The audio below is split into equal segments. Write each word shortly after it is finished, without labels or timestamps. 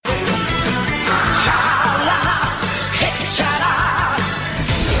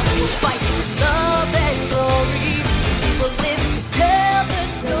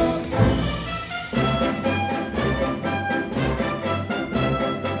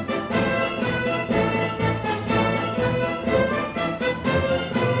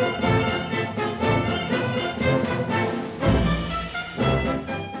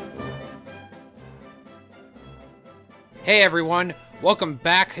Hey everyone, welcome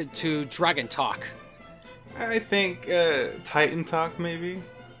back to Dragon Talk. I think Titan Talk, maybe?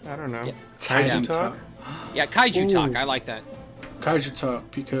 I don't know. Yeah. Titan Talk? Yeah, Kaiju Ooh. Talk, I like that. Kaiju Talk,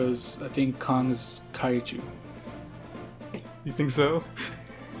 because I think Kong is Kaiju. You think so?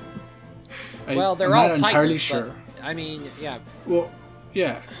 Well, they're I'm all not Titans, entirely but, sure. I mean, yeah. Well,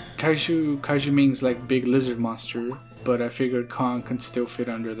 yeah, Kaiju means like big lizard monster, but I figured Kong can still fit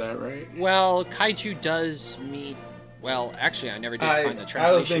under that, right? Well, Kaiju does mean... Well, actually, I never did find the I was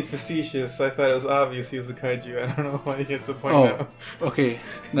translation. being facetious. I thought it was obvious he was a kaiju. I don't know why you had to point Oh, out. okay,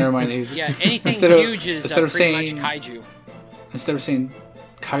 never mind. He's, Yeah, anything Instead of- huge is instead of pretty saying- much Kaiju. Instead of saying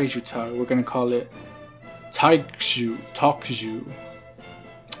Kaiju Talk, we're gonna call it Taiju. Never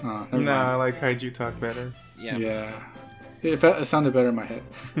Nah, I mind. like Kaiju Talk better. Yeah, Yeah, it sounded better in my head.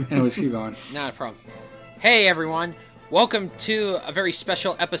 Anyways, keep going. not a problem. Hey everyone, welcome to a very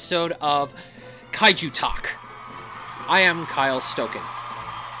special episode of Kaiju Talk. I am Kyle Stoken.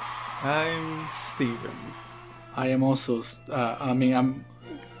 I'm Steven. I am also. I'm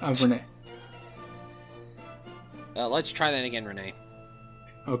Renee. Let's try that again, Renee.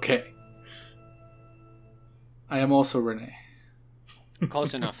 Okay. I am also Renee.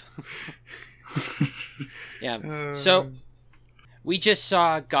 Close enough. Yeah. So we just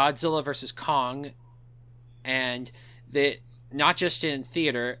saw Godzilla vs. Kong, and not just in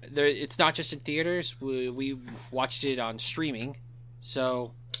theater. It's not just in theaters. We watched it on streaming.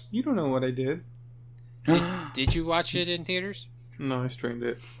 So You don't know what I did. did you watch it in theaters? No, I streamed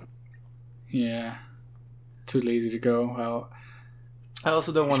it. Yeah. Too lazy to go out. I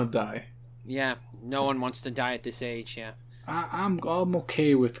also don't want to die. Yeah. No one wants to die at this age. Yeah. I'm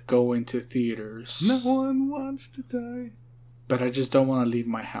okay with going to theaters. No one wants to die. But I just don't want to leave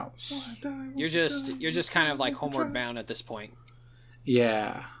my house. You're just kind of like homeward bound at this point.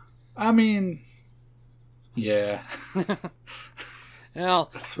 Yeah. I mean, yeah. Well,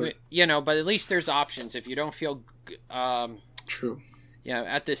 That's what- but at least there's options. If you don't feel, True.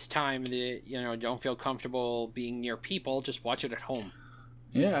 at this time, don't feel comfortable being near people, just watch it at home.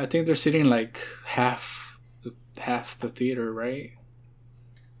 Yeah, I think they're sitting like half the theater, right?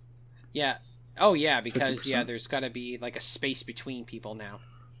 Yeah. Oh, yeah, because, 50%. there's got to be, like, a space between people now.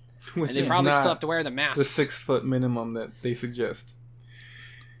 Which And they is probably not still have to wear the masks. the 6 foot minimum that they suggest.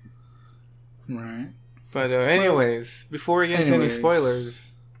 Right. But anyways, before we get into any anyways.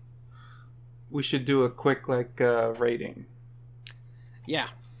 spoilers, we should do a quick rating Yeah.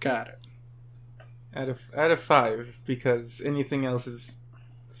 Got it. out of 5 because anything else is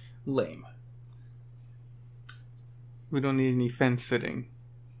lame. We don't need any fence sitting.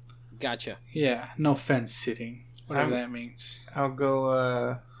 Gotcha. Yeah, no fence sitting. Whatever I'm- that means. I'll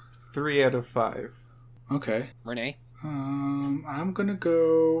go 3 out of 5. Okay. Renee? I'm gonna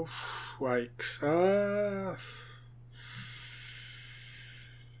go like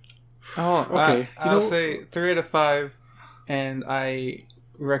Oh, Okay, I'll say 3 out of 5, and I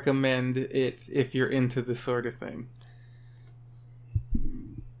recommend it if you're into this sort of thing.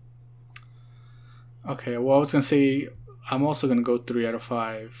 okay. Well, I was gonna say I'm also gonna go 3 out of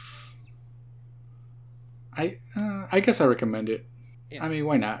 5. I guess I recommend it. Yeah. I mean,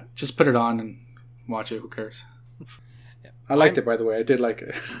 why not? Just put it on and watch it. Who cares? Yeah. I liked it, by the way. I did like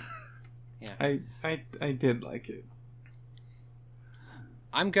it. I did like it.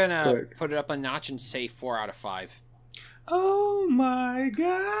 I'm going to Good. put it up a notch and say 4 out of 5. Oh my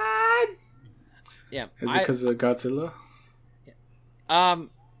god! Yeah. Is it because of Godzilla?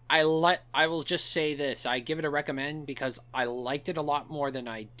 I will just say this. I give it a recommend because I liked it a lot more than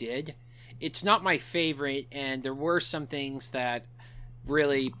I did. It's not my favorite, and there were some things that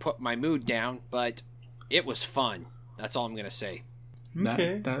really put my mood down, but it was fun. That's all I'm going to say.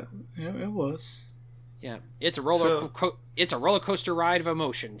 Okay. It was. Yeah. It's a roller coaster ride of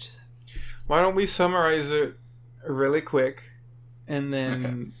emotions. Why don't we summarize it really quick, and then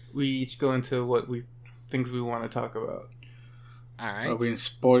Okay. we each go into things we want to talk about. All right. Are we in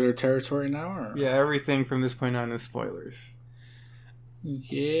spoiler territory now? Or? Yeah, everything from this point on is spoilers.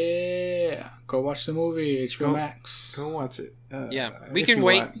 Yeah. Go watch the movie. HBO Go- Max. Go watch it. Yeah, we if can you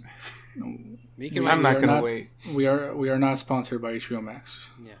wait. want. We can I'm We not are gonna not- wait. We are not sponsored by HBO Max.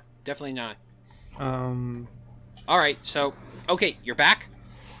 Yeah, definitely not. All right, so okay, you're back.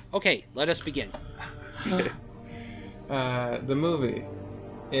 Okay, let us begin. The movie.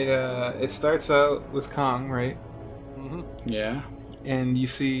 It starts out with Kong, right? Yeah. And you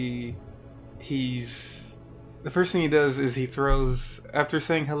see the first thing he does is he throws, after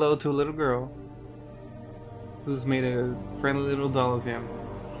saying hello to a little girl who's made a friendly little doll of him,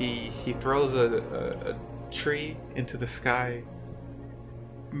 he throws a tree into the sky,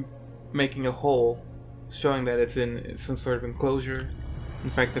 making a hole showing that it's in some sort of enclosure. In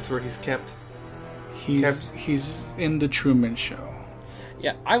fact, that's where he's kept. He's in the Truman Show.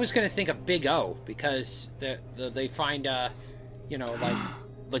 Yeah, I was gonna think of Big O because they find like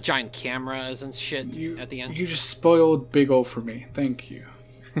the giant cameras and shit at the end. You just spoiled Big O for me. Thank you.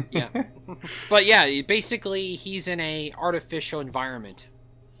 Yeah, but yeah, basically he's in a artificial environment.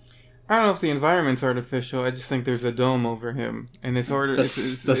 I don't know if the environment's artificial. I just think there's a dome over him, and it's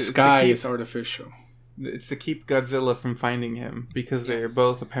the sky is artificial. It's to keep Godzilla from finding him because they are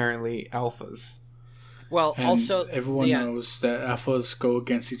both apparently alphas. Well, And also everyone knows that alphas go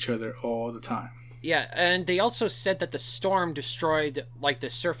against each other all the time. Yeah, and they also said that the storm destroyed like the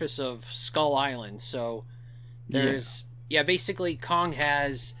surface of Skull Island. So there's basically Kong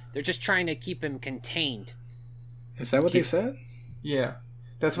they're just trying to keep him contained. Is that what they said? Yeah.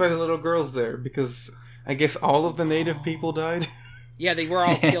 That's why the little girl's there, because I guess all of the native people died. Yeah, they were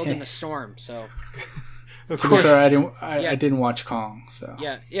all killed in the storm, so Of To course. be fair, I didn't watch Kong, so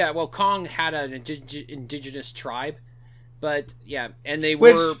yeah. Well, Kong had an indigenous tribe, but yeah, and they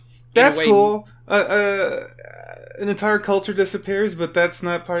Which, were. that's cool. An entire culture disappears, but that's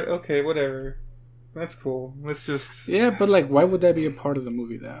not part... Okay, whatever. That's cool. Let's just... yeah, but like, why would that be a part of the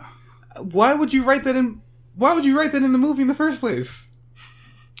movie, though? Why would you write that in the movie in the first place?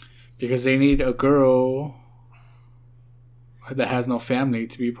 Because they need a girl that has no family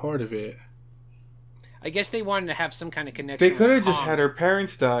to be part of it. I guess they wanted to have some kind of connection. They could have with just Kong. had her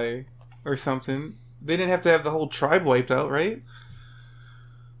parents die or something. They didn't have to have the whole tribe wiped out, right?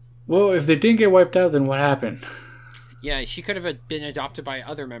 Well, if they didn't get wiped out, then what happened? Yeah, she could have been adopted by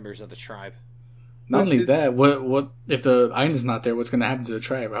other members of the tribe. Not only that, what if the island's not there? What's going to happen to the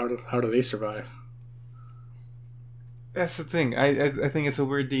tribe? How do they survive? That's the thing. I think it's a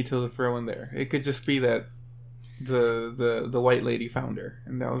weird detail to throw in there. It could just be that the white lady found her,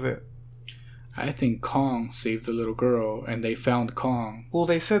 and that was it. I think Kong saved the little girl, and they found Kong. Well,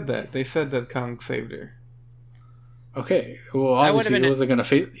 they said that. They said that Kong saved her. Okay, well, obviously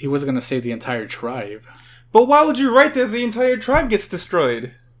he wasn't gonna save the entire tribe. But why would you write that the entire tribe gets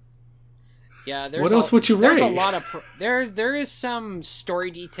destroyed? Yeah, there's What else would you There's a write? lot of there is some story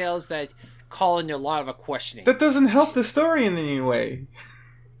details that call into a lot of a questioning. That doesn't help the story in any way.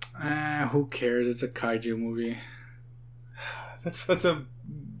 Who cares? It's a kaiju movie. That's such a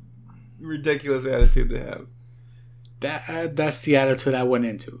ridiculous attitude to have. That's the attitude I went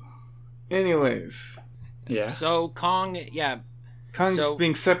into. Anyways, Yeah. So Kong, Kong's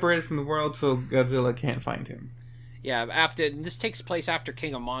being separated from the world so Godzilla can't find him. this takes place after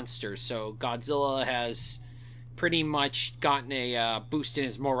King of Monsters, so Godzilla has pretty much gotten a boost in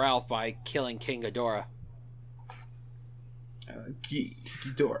his morale by killing King Ghidorah.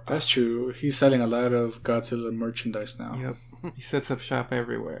 Ghidorah. That's true. He's selling a lot of Godzilla merchandise now. Yep. He sets up shop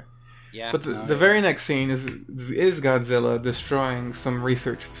everywhere. Yeah, But the very next scene is Godzilla destroying some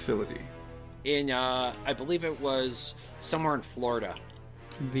research facility. in I believe it was somewhere in Florida.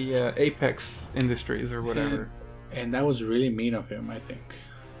 The Apex Industries or whatever. And that was really mean of him, I think.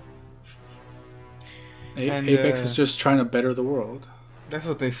 And, Apex is just trying to better the world. That's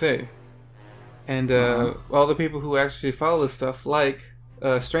what they say. And all the people who actually follow this stuff, like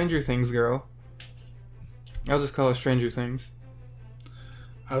Stranger Things girl. I'll just call her Stranger Things.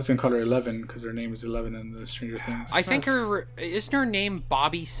 I was gonna call her 11 because her name is 11 in the Stranger Things. I think isn't her name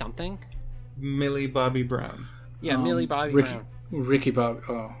Bobby something? Millie Bobby Brown. Yeah, Millie Bobby Ricky, Brown. Ricky Bob.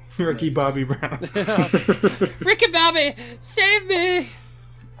 Oh, Ricky Bobby Brown. Ricky Bobby, save me!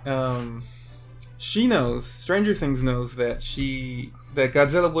 She knows, Stranger Things knows that that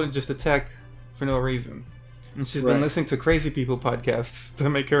Godzilla wouldn't just attack for no reason. And she's been Right. listening to Crazy People podcasts to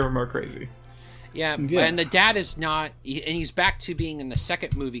make her more crazy. Yeah, Yeah. and the dad is not, and he's back to being in the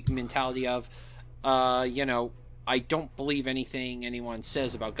second movie mentality of, I don't believe anything anyone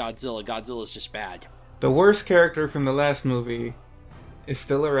says about Godzilla. Godzilla's just bad. The worst character from the last movie is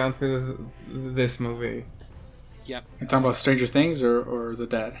still around for this movie. Yep, you're talking about Stranger Things or the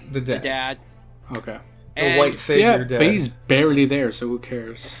dad? The the dad. dad. Okay. The And- white savior Yeah, dad. but he's barely there, so who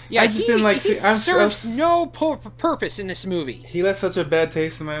cares? Yeah, I just didn't like he see- I'm- serves I'm- no purpose in this movie. He left such a bad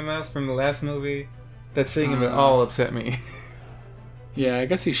taste in my mouth from the last movie that seeing him at all upset me. Yeah, I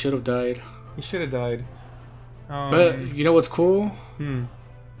guess he should have died. He should have died. But you know what's cool? Hmm.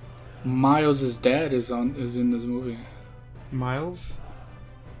 Miles' dad is in this movie. Miles?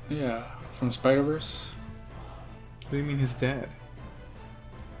 Yeah, from Spider-Verse. What do you mean his dad?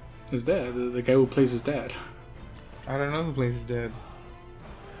 His dad, the guy who plays his dad, I don't know who plays his dad.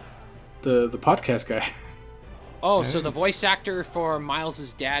 the podcast guy. Oh, so the voice actor for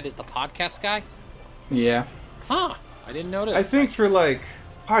Miles' dad is the podcast guy? Yeah. Huh, I didn't notice. I think for like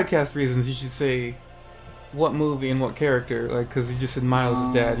podcast reasons you should say what movie and what character. Like, because you just said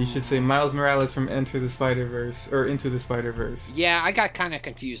Miles' dad. You should say Miles Morales from Enter the Spider-Verse or Into the Spider-Verse. Yeah, I got kind of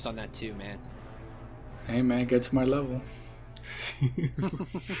confused on that too, man. Hey man, get to my level.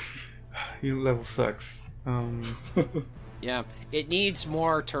 Your level sucks. Yeah, it needs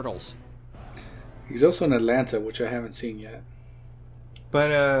more turtles. He's also in Atlanta, which I haven't seen yet.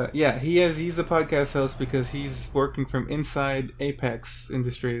 But yeah, he's the podcast host because he's working from inside Apex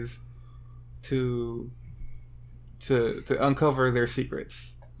Industries to uncover their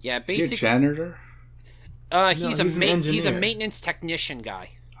secrets. Yeah, Is he basically. a janitor? He's an he's a engineer. maintenance technician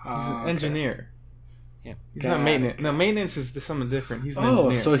guy. He's an engineer. Yeah. He's not maintenance. No, maintenance is something different. He's an Oh,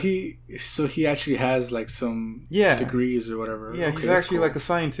 engineer. so he actually has like some degrees or whatever. Yeah, Okay, he's that's actually cool. like a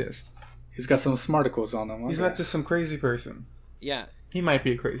scientist. He's got some smarticles on him. He's Okay. not just some crazy person. Yeah. He might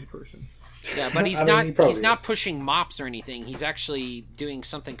be a crazy person. Yeah, but he's I mean, he probably he's not is. pushing mops or anything. He's actually doing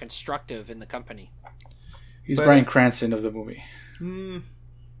something constructive in the company. He's But- Bryan Cranston of the movie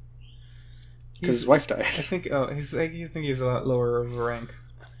because his wife died. I think. Oh, I think he's a lot lower of a rank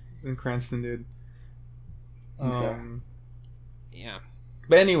than Cranston did. Okay. Yeah.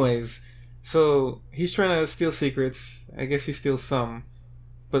 But anyways, so he's trying to steal secrets. I guess he steals some,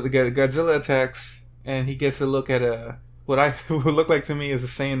 but the Godzilla attacks, and he gets a look at what I would look like to me is a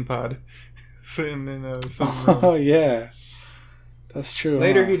Saiyan pod sitting in some room. Oh yeah, that's true.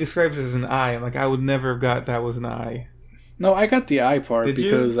 Later, huh? he describes it as an eye. I'm like, I would never have got that was an eye. No, I got the eye part Did you?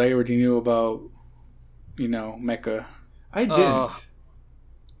 because I already knew about, Mecha. I didn't.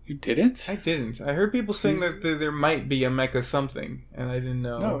 You didn't? I didn't. I heard people saying that there might be a mecha something, and I didn't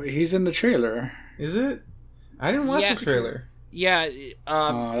know. No, he's in the trailer. Is it? I didn't watch Yeah. the trailer. Yeah,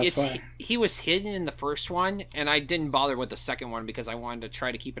 that's why. he was hidden in the first one, and I didn't bother with the second one because I wanted to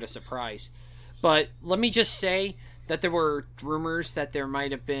try to keep it a surprise. But let me just say that there were rumors that there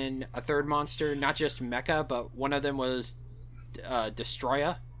might have been a third monster, not just Mecha, but one of them was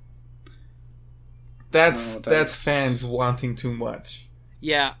Destroya. That's No, that's fans wanting too much.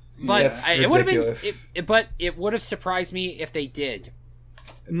 Yeah, but That's it would have been. ridiculous. But it would have surprised me if they did.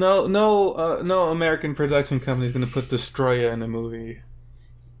 No American production company is going to put Destroya in a movie.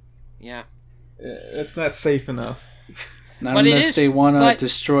 Yeah. It's not safe enough. Not But it unless is- they want but- to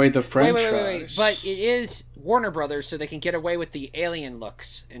destroy the franchise. Wait. But it is Warner Brothers, so they can get away with the alien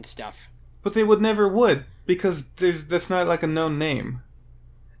looks and stuff. But they would because that's not like a known name.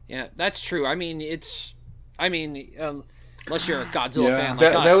 Yeah, that's true. I mean, unless you're a Godzilla Yeah. fan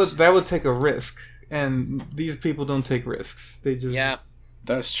like us. That would take a risk, and these people don't take risks. They just Yeah.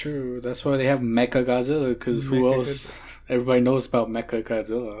 That's true. That's why they have Mecha Godzilla, because who Mecha else? Everybody knows about Mecha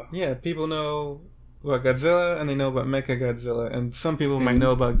Godzilla. Yeah, people know about Godzilla and they know about Mecha Godzilla, and some people might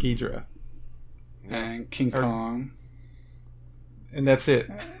know about Ghidorah, And King Or- Kong. and that's it.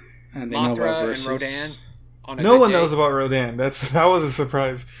 And they know about Mothra and Versus. Rodan. On a No good one day. knows about Rodan. That was a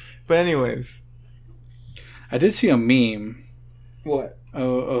surprise. But anyways, I did see a meme what?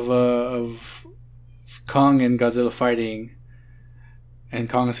 of Kong and Godzilla fighting, and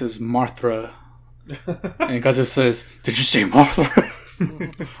Kong says Mothra, and Godzilla says, "Did you say Mothra?"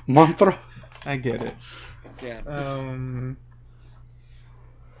 Mothra. I get it. Yeah.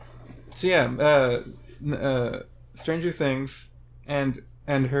 So yeah, Stranger Things and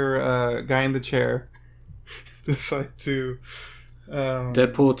her guy in the chair decide to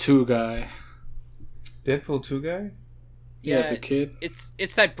Deadpool 2 guy. Deadpool 2 guy. Yeah, the kid.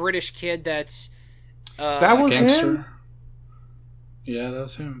 It's that British kid that's. That was Gangster. him. Yeah, that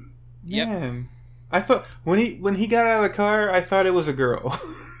was him. Yep. Man, I thought when he got out of the car, I thought it was a girl.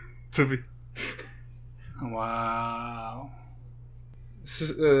 To be Wow.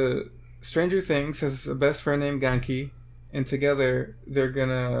 Stranger Things has a best friend named Ganki, and together they're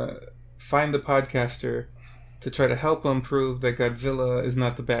gonna find the podcaster to try to help him prove that Godzilla is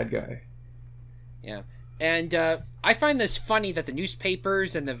not the bad guy. Yeah. And I find this funny that the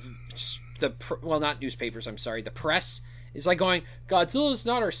newspapers and not newspapers, I'm sorry, the press is like going, Godzilla's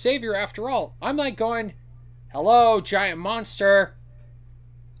not our savior after all. I'm like going, hello, giant monster.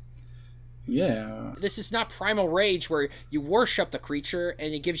 Yeah. This is not Primal Rage where you worship the creature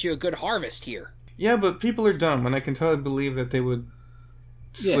and it gives you a good harvest here. Yeah, but people are dumb, and I can totally believe that they would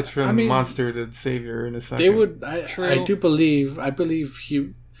switch from monster to savior in a second. They would. True. I believe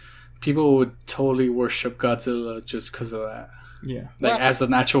people would totally worship Godzilla just because of that. Yeah. Like, Well- as a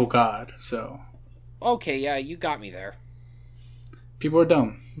natural god. So, Okay, yeah, you got me there. people are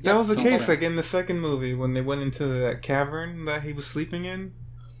dumb. That was the sounds case, like- like in the second movie when they went into that cavern that he was sleeping in.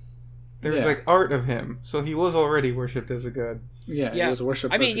 There was Yeah. like art of him, so he was already worshipped as a god. Yeah, Yeah. he was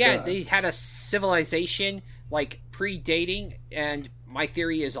worshipped I mean, as a yeah, god. they had a civilization like predating, and my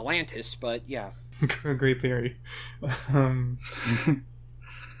theory is Atlantis, but yeah. Great theory. Um,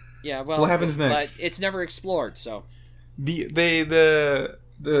 Yeah, well, what happens next? But it's never explored, so. The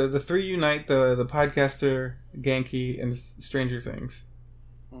three unite, the podcaster, Genki, and Stranger Things.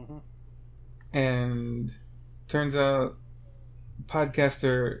 Mm-hmm. And turns out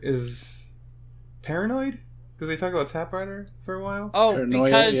podcaster is paranoid because they talk about Taprider for a while. Oh, Paranoia,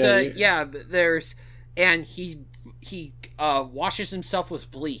 because yeah. there's and he washes himself with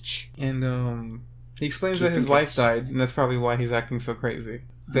bleach. And he explains Just that his in wife case. died, and that's probably why he's acting so crazy.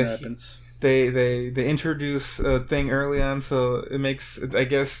 That happens. They introduce a thing early on, so it makes, I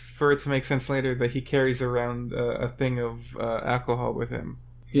guess, for it to make sense later that he carries around a thing of alcohol with him.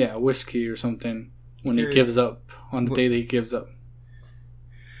 Yeah, whiskey or something when he Period. gives up, on the day that he gives up.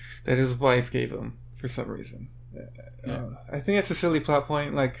 That his wife gave him for some reason. Yeah. I think that's a silly plot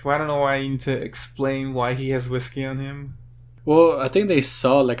point. Like, I don't know why you need to explain why he has whiskey on him. Well, I think they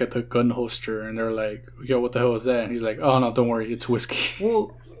saw like at the gun holster and they're like, yo, what the hell is that? And he's like, oh no, don't worry, it's whiskey.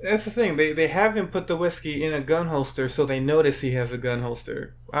 Well, that's the thing. They have him put the whiskey in a gun holster so they notice he has a gun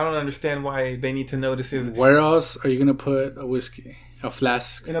holster. I don't understand why they need to notice his... Where else are you going to put a whiskey? A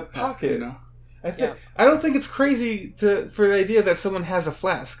flask? In a pocket. You know? I don't think it's crazy for the idea that someone has a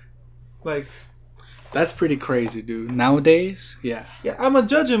flask. Like... That's pretty crazy, dude. Nowadays, yeah. Yeah, I'm gonna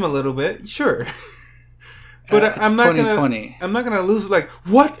judge him a little bit, sure. But It's I'm not 2020. I'm not gonna lose. Like,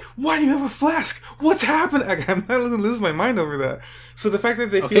 what? Why do you have a flask? What's happening? I'm not gonna lose my mind over that. So the fact that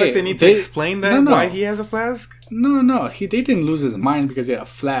they feel like they need to explain that why he has a flask. No. They didn't lose his mind because he had a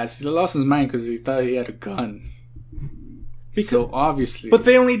flask. He lost his mind because he thought he had a gun. So obviously, But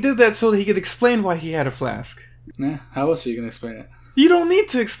they only did that so that he could explain why he had a flask. yeah. How else are you gonna explain it? You don't need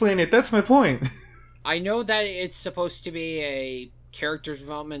to explain it. That's my point. I know that it's supposed to be a character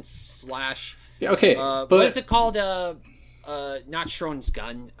development / Yeah, okay, what but is it called? Not Schroen's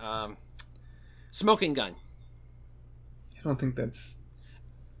gun. Smoking gun. I don't think that's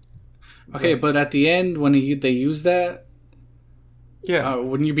okay, but at the end when they use that,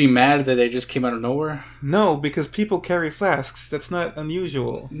 wouldn't you be mad that they just came out of nowhere? No, because people carry flasks. That's not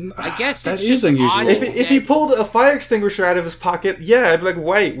unusual. I guess That it's is just unusual. odd If he pulled a fire extinguisher out of his pocket, yeah, I'd be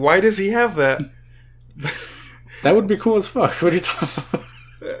like, why does he have that? That would be cool as fuck. What are you talking about?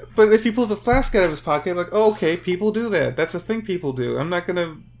 But if he pulls a flask out of his pocket, I'm like, oh, okay, people do that. That's a thing people do. I'm not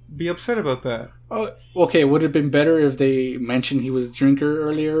gonna be upset about that. Oh, okay. Would it have been better if they mentioned he was a drinker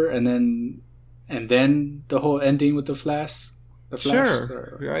earlier, and then the whole ending with the flask?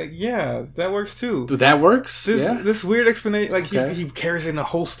 Sure, yeah, that works too. That works. This weird explanation, like Okay. he carries in a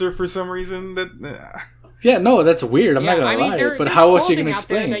holster for some reason. That Yeah, no, that's weird. I'm not gonna lie. But there's how else are you clothing gonna out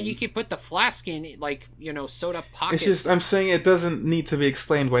there explain? that you could put the flask in, like soda pockets? it's just I'm saying it doesn't need to be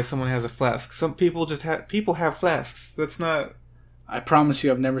explained why someone has a flask. Some people just have flasks. That's not I promise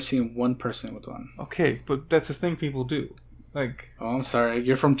you, I've never seen one person with one. okay, but that's a thing people do. Like, Oh, I'm sorry.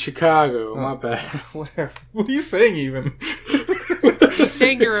 You're from Chicago. My bad. whatever. What are you saying even? He's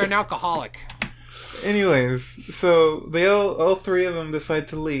saying you're an alcoholic. Anyways, so they all three of them decide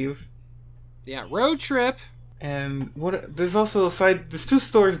to leave. Yeah, road trip. And there's also there's two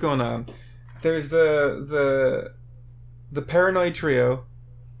stories going on. There's the paranoid trio,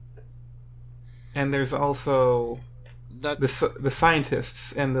 and there's also the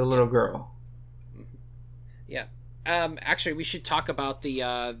scientists and the little girl. Yeah. Actually, we should talk about the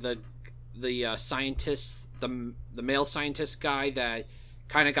scientist, the male scientist guy that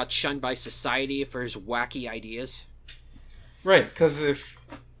kind of got shunned by society for his wacky ideas. Right, because if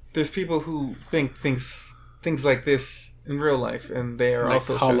there's people who think things like this in real life, and they are Like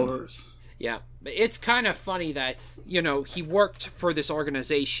also Hollow shunned. Earth. Yeah, but it's kind of funny that he worked for this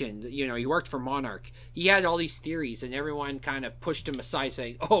organization. He worked for Monarch. He had all these theories, and everyone kind of pushed him aside,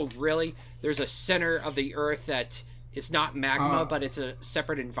 saying, "Oh, really? There's a center of the Earth that is not magma, but it's a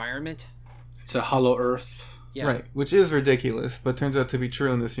separate environment." It's a Hollow Earth. Yeah. Right, which is ridiculous, but turns out to be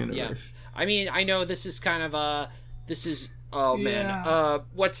true in this universe. I mean, I know this is kind of oh man, Yeah.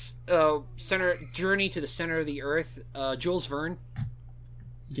 what's center Journey to the Center of the Earth? Jules Verne.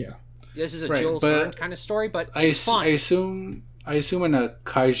 Yeah. This is a Right, Jules but Verne kind of story, but I it's fun. assume in a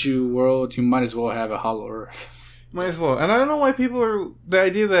kaiju world, you might as well have a Hollow Earth. Might as well. And I don't know why the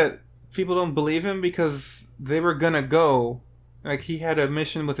idea that people don't believe him, because they were gonna go, like he had a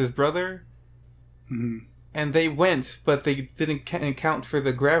mission with his brother, Mhm. and they went, but they didn't account for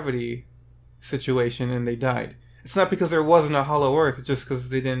the gravity situation, and they died. It's not because there wasn't a Hollow Earth, it's just because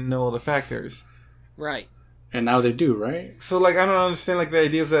they didn't know all the factors. Right. And now they do, right? So, like, I don't understand, like, the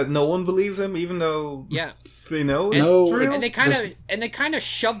idea is that no one believes him, even though Yeah. they know No, it's real. And they kind of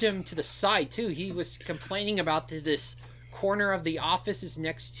shoved him to the side too. He was complaining about this corner of the office is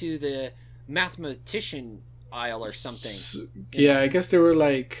next to the mathematician aisle or something. Yeah, I guess they were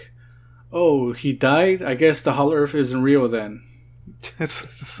like, "Oh, he died. I guess the Hollow Earth isn't real then." That's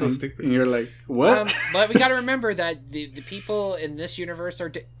so stupid. And you're like, "What?" But we got to remember that the people in this universe are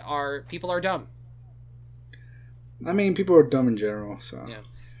dumb. I mean, people are dumb in general. So Yeah.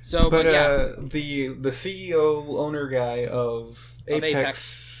 So, But yeah, the CEO owner guy of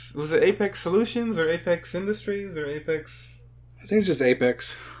Apex, was it Apex Solutions or Apex Industries or Apex? I think it's just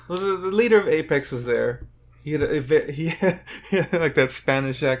Apex. Well, the leader of Apex was there. He had like that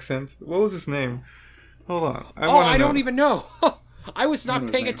Spanish accent. What was his name? Hold on. I don't even know. I was I not don't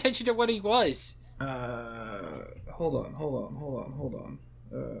know paying his name. attention to what he was. Hold on.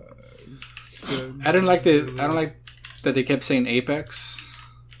 I don't like that they kept saying Apex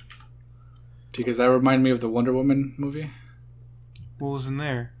because that reminded me of the Wonder Woman movie. What was in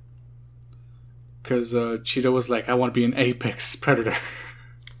there? Because Cheetah was like, "I want to be an apex predator."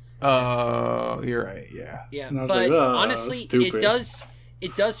 You're right. Yeah. Yeah, And I was but like, "Oh, honestly, stupid."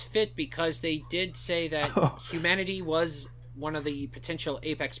 it does fit because they did say that humanity was one of the potential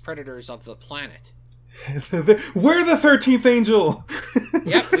apex predators of the planet. We're the 13th angel.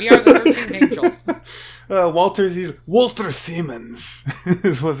 Yep, we are the 13th angel. He's Walter Siemens.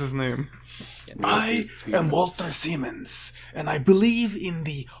 Was his name. I am Walter Siemens, and I believe in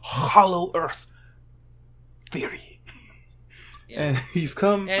the Hollow Earth theory. Yeah. And he's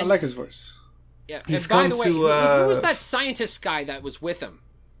come. I like his voice. Yeah, He's and by come the way, to, who was that scientist guy that was with him?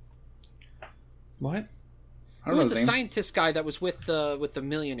 What? I Who don't know was his the name. scientist guy that was with the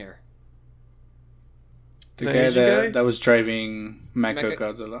millionaire? The The guy Asian guy? that was driving Mecha Mecha-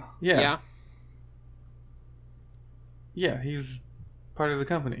 Godzilla. Yeah. Yeah, he's part of the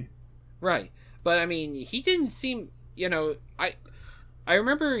company. Right. But I mean, he didn't seem, I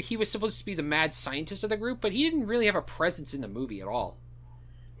remember he was supposed to be the mad scientist of the group, but he didn't really have a presence in the movie at all.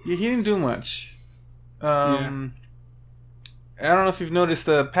 Yeah, he didn't do much. I don't know if you've noticed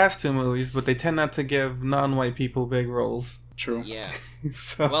the past two movies, but they tend not to give non-white people big roles. True. Yeah.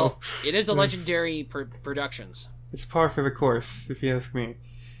 So Well, it is a legendary productions. it's par for the course, if you ask me.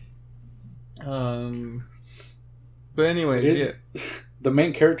 But anyways, It is- The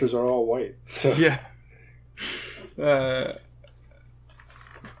main characters are all white. So yeah.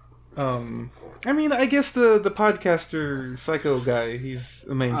 I mean, I guess the podcaster psycho guy, he's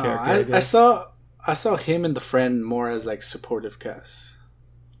the main character. I I guess. I saw him and the friend more as like supportive cast.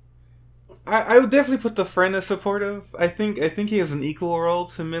 I would definitely put the friend as supportive. I think he has an equal role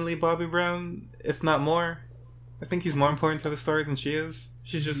to Millie Bobby Brown, if not more. I think he's more important to the story than she is.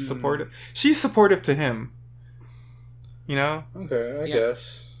 She's just supportive. She's supportive to him. You know? Okay, I Yeah.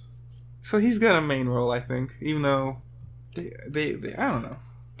 guess. So he's got a main role, I think. Even though they I don't know.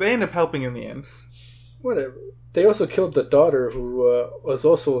 They end up helping in the end. Whatever. They also killed the daughter who was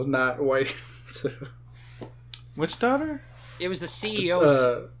also not white. So Which daughter? It was the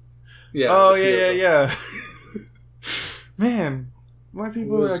CEO's. yeah. Oh the CEO. yeah. Man, white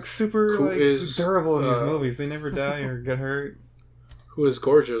people Who are is- like super who like is, durable in these movies. They never die or get hurt. Who is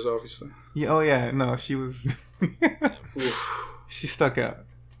gorgeous, obviously. Yeah, oh yeah, no, she was. Oof. She stuck out.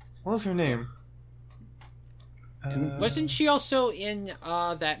 What was her name? Wasn't she also in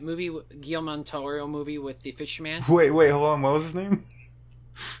that movie, Guillermo del Toro movie with the Fisherman? Wait, hold on. What was his name?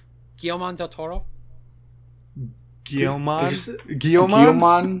 Guillermo del Toro? Guillemon. Did you say-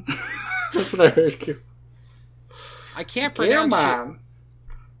 Guillemon. Guillemon? That's what I heard. I can't pronounce it. Guillemon.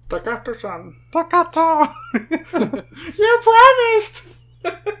 Takato-san. Takato. You promised.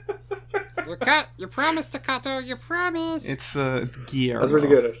 You promised, Takato. You promised. It's Guillermo. That's really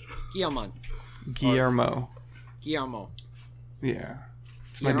good. Guillermo. Guillermo. Guillermo. Yeah,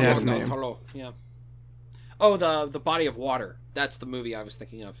 it's my Guillermo dad's del name. Toro. Yeah. Oh, the Body of Water. That's the movie I was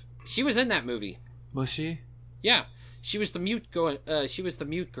thinking of. She was in that movie. Was she? Yeah, she was the mute girl. She was the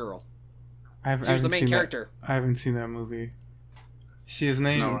mute girl. I She was the main seen character. I haven't seen that movie.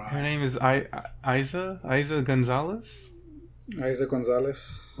 Her name is Isa Gonzalez. Isa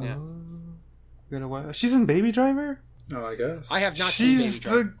Gonzalez. Yeah. Gotta watch. She's in Baby Driver. Oh, I guess. I have not seen Baby She's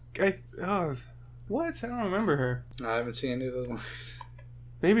Driver. what? I don't remember her. I haven't seen any of those movies.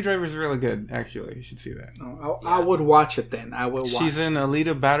 Baby Driver's really good. Actually, you should see that. No, I would watch it then. I will watch. She's in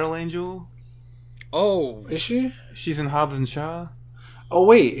Alita Battle Angel. Oh, Is she? She's in Hobbs and Shaw. Oh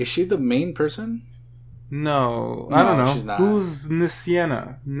wait, is she the main person? No, I don't know. she's not. Who's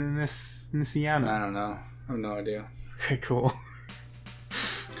Nisiana? Nisiana. I don't know. I have no idea. Okay, cool.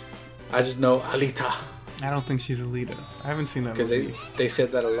 I just know Alita I don't think she's Alita. I haven't seen that because movie. they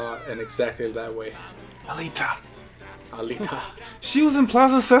said that a lot and exactly that way. Alita. Alita. She was in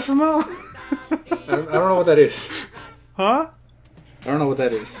Plaza Sesamo? I don't know what that is. Huh? I don't know what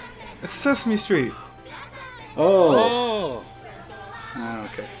that is. It's Sesame Street. Oh. Oh.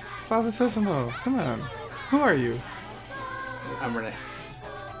 Okay. Plaza Sesamo. Come on. Who are you? I'm Renee.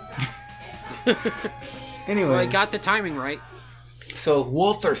 Anyway. Well, I got the timing right. So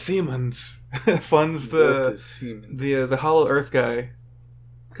Walter Siemens funds Walter Siemens. the Hollow Earth guy,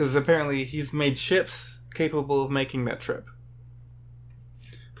 because apparently he's made ships capable of making that trip.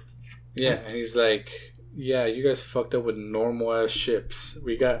 Yeah, and he's like, yeah, you guys fucked up with normal ass ships.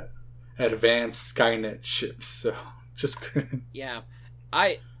 We got advanced Skynet ships, so just Yeah.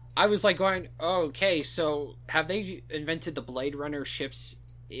 I was like going, oh, okay, so have they invented the Blade Runner ships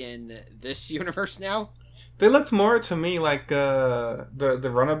in this universe now? They looked more to me like the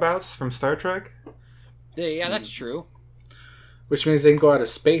runabouts from Star Trek. Yeah, that's true. Which means they can go out of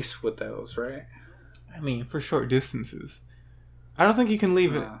space with those, right? I mean, for short distances. I don't think you can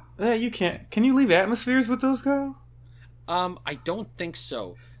leave it. Yeah, you can't. Can you leave atmospheres with those guys? I don't think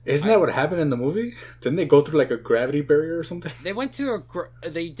so. Isn't that what happened in the movie? Didn't they go through like a gravity barrier or something? They went to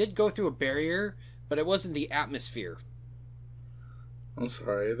they did go through a barrier, but it wasn't the atmosphere. I'm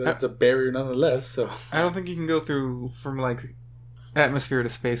sorry, that's a barrier nonetheless. So I don't think you can go through from like atmosphere to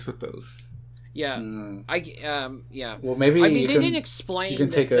space with those. Yeah, yeah. Well, maybe I mean, they didn't explain you can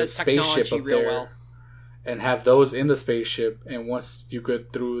take the a spaceship technology up real there well. and have those in the spaceship, and once you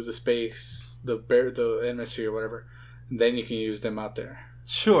get through the space, the atmosphere, or whatever, then you can use them out there.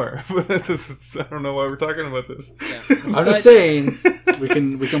 Sure, but I don't know why we're talking about this. Yeah. I'm just saying we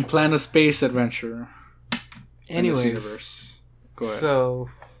can plan a space adventure in this Anyways, universe. Go ahead. so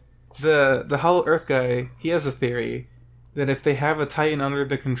the Hollow Earth guy, he has a theory that if they have a Titan under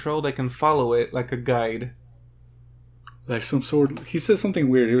the control, they can follow it like a guide. Like some sort. He said something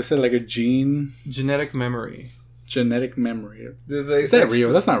weird. He said like a Genetic memory. genetic memory. Is Is that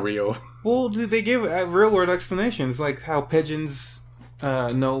real? That's not real. Well, they give real world explanations, like how pigeons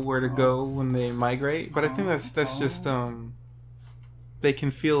know where to go when they migrate. But I think that's just they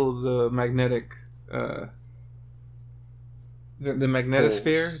can feel the magnetic the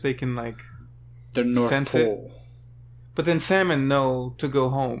magnetosphere. Poles. They can like The North sense Pole. But then salmon know to go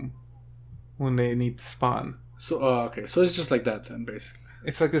home when they need to spawn. So okay, so it's just like that then, basically.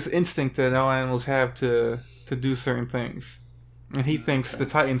 It's like this instinct that all animals have to do certain things, and he thinks the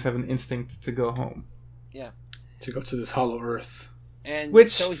Titans have an instinct to go home. Yeah. To go to this hollow Earth. And Which,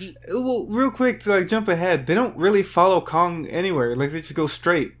 so he well, real quick to like jump ahead, they don't really follow Kong anywhere. Like they just go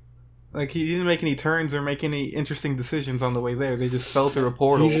straight. Like he didn't make any turns or make any interesting decisions on the way there. They just fell through a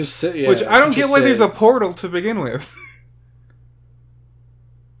portal. He just said, yeah, which I don't he get just why said- there's a portal to begin with.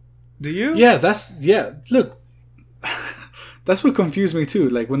 Do you? Yeah, look. That's what confused me too.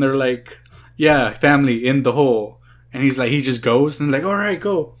 Like when they're like, yeah, family in the hole. And he's like, he just goes and like, alright,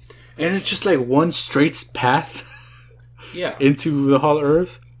 go. And it's just like one straight path Yeah. into the hollow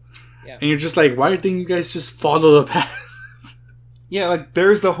Earth. Yeah. And you're just like, why didn't you guys just follow the path? Yeah, like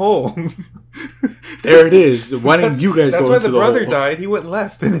there's the hole. There it is. Why didn't you guys That's go why into the the brother hole? died. He went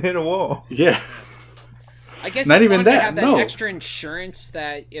left and hit a wall. Yeah. I guess Not they even wanted to that, have that no. extra insurance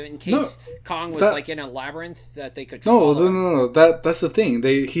that in case Kong was that- like in a labyrinth that they could No, follow. no. That's the thing.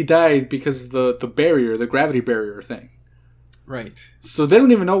 He died because the barrier, the gravity barrier thing. Right. So they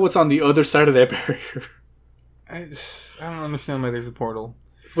don't even know what's on the other side of that barrier. I don't understand why there's a portal.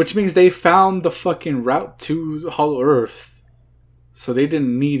 Which means they found the fucking route to Hollow Earth. So they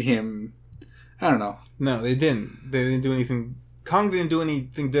didn't need him. I don't know. No, they didn't. They didn't do anything. Kong didn't do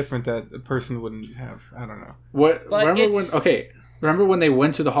anything different that a person wouldn't have. I don't know. What? But Remember when they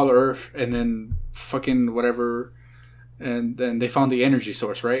went to the Hollow Earth and then fucking whatever, and then they found the energy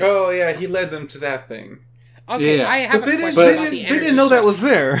source, right? Oh yeah, he led them to that thing. Okay, Yeah. I have But a they didn't. question They about didn't, the they energy didn't know that source. was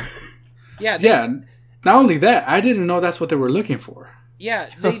there. Yeah, Yeah. Not only that, I didn't know that's what they were looking for. Yeah,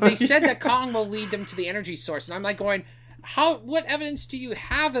 they said that Kong will lead them to the energy source, and I'm like going, what evidence do you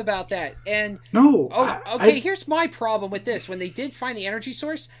have about that? And No. here's my problem with this. When they did find the energy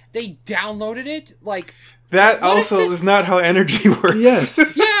source, they downloaded it. Like, That What also is this? is not how energy works.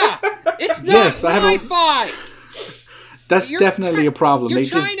 Yes. yeah, it's not Yes, I have a- Wi-Fi. That's You're definitely a problem. You're They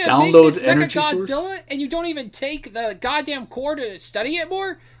just trying to make download this energy Mechagodzilla, source. and you don't even take the goddamn core to study it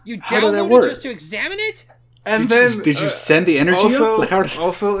more. You How did that download work? it just to examine it. And Did you send the energy also, up? Like, how did-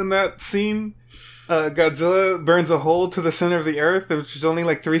 also in that scene, Godzilla burns a hole to the center of the Earth, which is only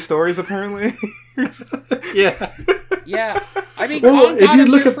like 3 stories apparently. yeah. Yeah, I mean, Well, Kong if got you him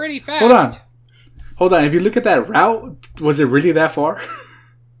look there at- pretty fast. Hold on. If you look at that route, was it really that far?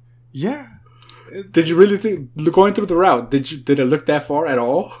 Yeah. Did you really think going through the route? Did it look that far at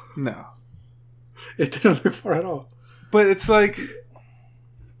all? No. It didn't look far at all. But it's like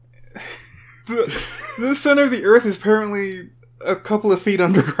the center of the Earth is apparently a couple of feet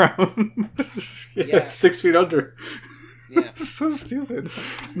underground. Yeah. 6 feet under. Yeah. So stupid.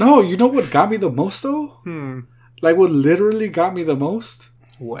 No, you know what got me the most though? Like what literally got me the most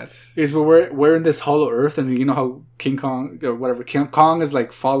What? is we're in this hollow earth, and you know how King Kong or whatever King Kong is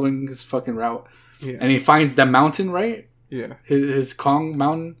like following his fucking route, Yeah. and he finds that mountain, right? Yeah. His Kong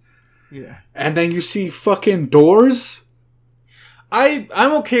mountain, Yeah. and then you see fucking doors.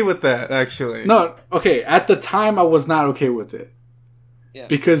 I'm okay with that, actually. No, okay. At the time, I was not okay with it. Yeah.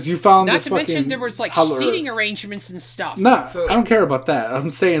 Because you found Not this to mention fucking there was like hollow seating earth. arrangements and stuff. Nah, So- I don't care about that.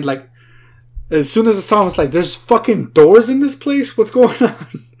 I'm saying like, as soon as I saw, I was like, "There's fucking doors in this place. What's going on?"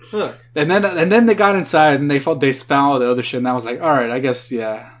 Look. And then they got inside and they found all the other shit. And I was like, "All right, I guess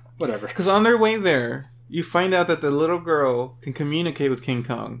yeah, whatever." Because on their way there, you find out that the little girl can communicate with King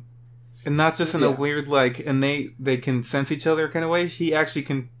Kong. And not just in a Yeah. weird, like, and they can sense each other kind of way. He actually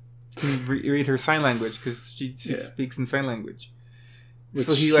can read her sign language because she Yeah. speaks in sign language. Which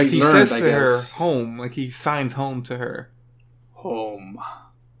So he learned, says I to her, guess. home. Like, he signs home to her. Home.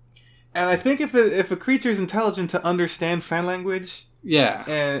 And I think if a creature is intelligent to understand sign language Yeah,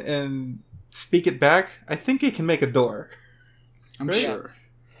 and speak it back, I think it can make a door. I'm Right? sure.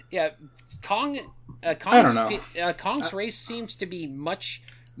 Yeah, Kong. I don't know. Kong's race seems to be much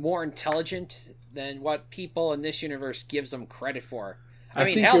more intelligent than what people in this universe gives them credit for. I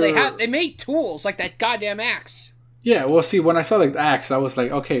mean, think hell, you're- they made tools like that goddamn axe. Yeah, well, see, when I saw the axe, I was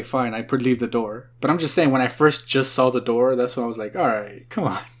like, okay, fine, I could leave the door. But I'm just saying, when I first just saw the door, that's when I was like, all right, come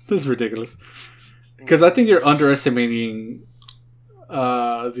on, this is ridiculous. Because I think you're underestimating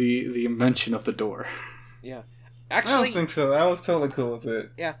the invention of the door. Yeah, I actually, don't think so. I was totally cool with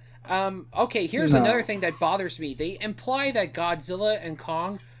it. yeah. Okay, here's No. another thing that bothers me. They imply that Godzilla and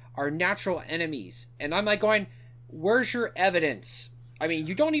Kong are natural enemies, and I'm like going, "Where's your evidence?" I mean,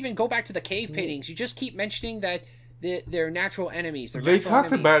 you don't even go back to the cave paintings. You just keep mentioning that they're natural enemies. They're They natural talked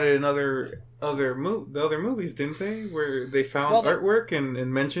enemies. about it in the other movies, didn't they? Where they found Well, artwork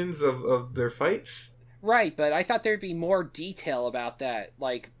and mentions of their fights. Right, but I thought there'd be more detail about that,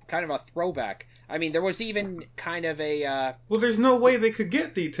 like kind of a throwback. I mean, there was even kind of a Well, there's no way they could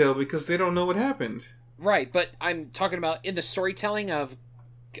get detail because they don't know what happened. right, but I'm talking about in the storytelling of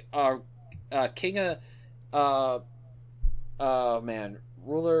King of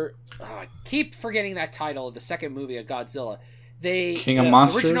Ruler. I keep forgetting that title of the second movie of Godzilla. King of the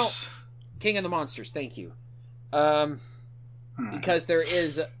Monsters? original King of the Monsters. Thank you. Because there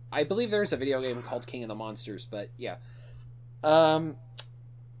is, I believe there is a video game called King of the Monsters, but yeah. My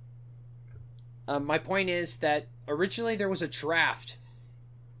point is that originally there was a draft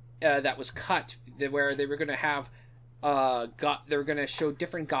that was cut where they were going to have they were going to show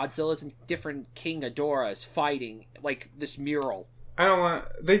different Godzillas and different King Ghidorahs fighting, like this mural. I don't want.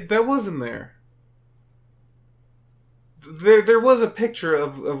 That wasn't there. There was a picture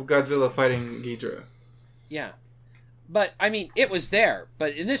of Godzilla fighting Ghidorah. Yeah. But, I mean, it was there.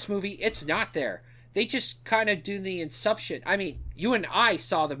 But in this movie, it's not there. They just kind of do the inception. I mean, you and I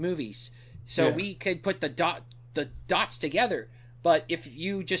saw the movies, so Yeah. we could put the dots together. But if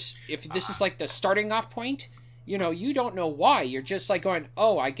this is like the starting off point, you know, you don't know why. You're just like going,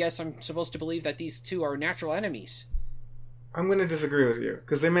 oh, I guess I'm supposed to believe that these two are natural enemies. I'm going to disagree with you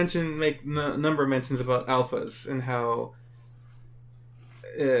because they make number of mentions about alphas and how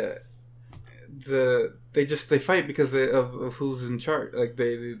they fight because of who's in charge. Like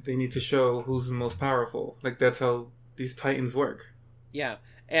they need to show who's the most powerful. Like that's how these titans work. Yeah.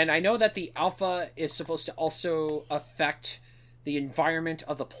 And I know that the alpha is supposed to also affect the environment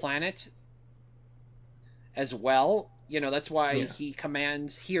of the planet as well. You know, that's why he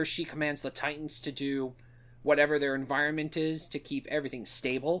or she commands the titans to do whatever their environment is to keep everything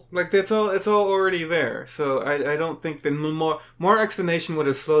stable. Like it's all already there. So I don't think that more explanation would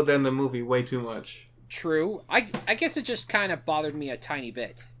have slowed down the movie way too much. True. I guess it just kind of bothered me a tiny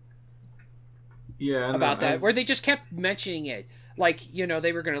bit Yeah, about that, where they just kept mentioning it. Like, you know,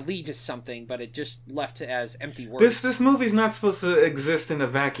 they were going to lead to something, but it just left as empty words. This movie's not supposed to exist in a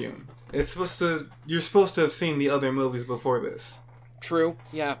vacuum. It's supposed to. You're supposed to have seen the other movies before this. True,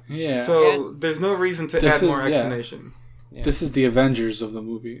 yeah. Yeah. So there's no reason to This add is- more yeah. explanation. Yeah. This is the Avengers of the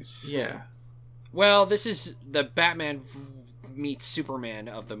movies. Yeah. Well, this is the Batman meets Superman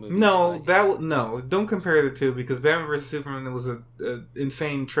of the movie. No, don't compare the two because Batman vs Superman was a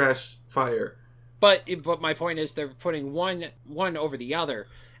insane trash fire. But my point is they're putting one over the other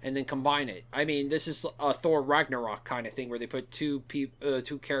and then combine it. I mean, this is a Thor Ragnarok kind of thing where they put two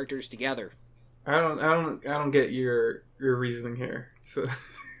characters together. I don't get your reasoning here. So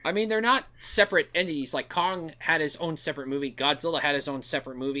I mean, they're not separate entities. Like Kong had his own separate movie, Godzilla had his own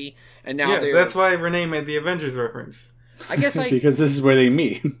separate movie, and now yeah, they're that's why Renee made the Avengers reference. I guess because this is where they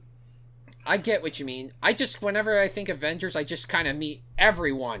meet. I get what you mean. Whenever I think Avengers, I just kind of meet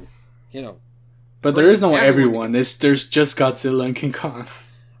everyone, you know. But there is no everyone. There's just Godzilla and King Kong.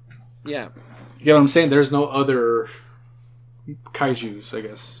 Yeah. You know what I'm saying? There's no other kaijus, I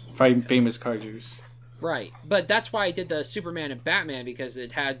guess. Famous kaijus. Right. But that's why I did the Superman and Batman, because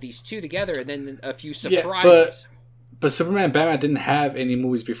it had these two together and then a few surprises. Yeah, but Superman and Batman didn't have any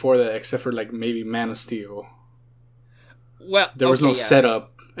movies before that except for like maybe Man of Steel. Well, there was no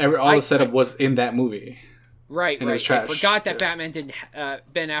setup. All the setup was in that movie. Right. I forgot that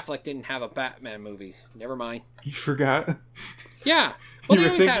Ben Affleck didn't have a Batman movie. Never mind. You forgot? Yeah. Well, they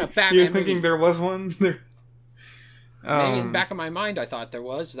always had a Batman You were thinking movie. There was one? Maybe in the back of my mind I thought there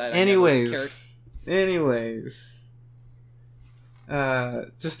was. Anyways.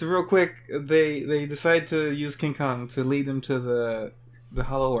 Just real quick, they decide to use King Kong to lead them to the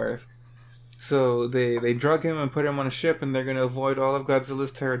Hollow Earth. So they drug him and put him on a ship, and they're going to avoid all of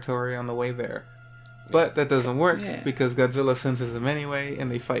Godzilla's territory on the way there. But that doesn't work because Godzilla senses them anyway,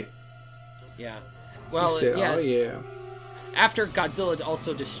 and they fight. Yeah. Well, oh yeah. After Godzilla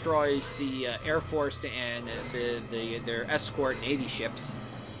also destroys the Air Force and their escort Navy ships.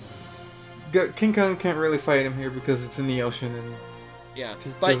 King Kong can't really fight him here because it's in the ocean, and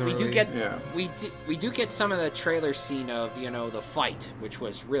but we do get some of the trailer scene of the fight, which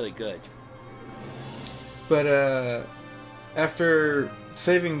was really good. But after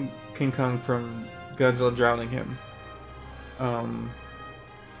saving King Kong from Godzilla drowning him,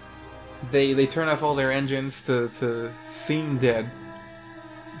 they turn off all their engines to seem dead,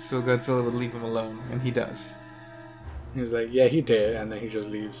 so Godzilla would leave him alone, and he does. He's like, yeah, he did, and then he just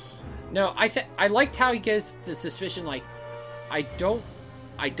leaves. No, I liked how he gets the suspicion, like, I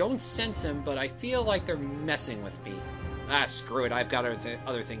don't sense him, but I feel like they're messing with me. Screw it, I've got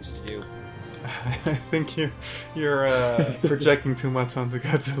other things to do. I think you're projecting too much onto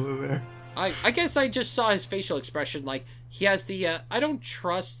Godzilla there. I guess I just saw his facial expression, like, he has the, I don't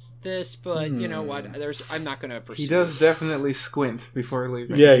trust this, but you know what, I'm not going to pursue He does definitely squint before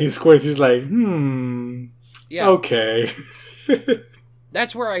leaving. Yeah, he squints, he's like, yeah. Okay.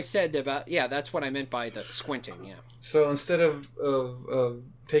 That's where I said about, that's what I meant by the squinting, yeah. So instead of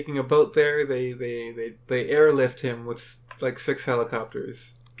taking a boat there, they airlift him with like 6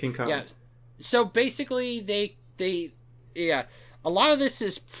 helicopters. King Kong. Yeah. So basically, a lot of this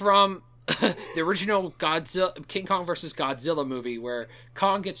is from the original King Kong versus Godzilla movie, where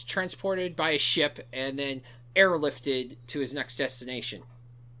Kong gets transported by a ship and then airlifted to his next destination.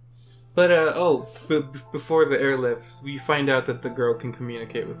 But before the airlift, we find out that the girl can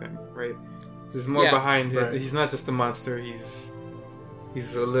communicate with him, right? There's more behind him. Right. He's not just a monster. He's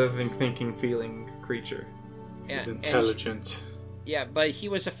a living, thinking, feeling creature. He's intelligent. But he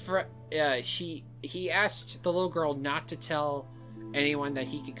was he asked the little girl not to tell anyone that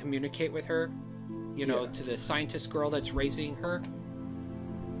he could communicate with her. To the scientist girl that's raising her.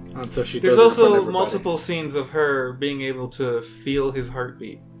 Until she. There's also multiple scenes of her being able to feel his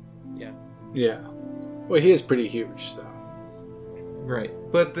heartbeat. Yeah. Yeah. Well, he is pretty huge, so. Right,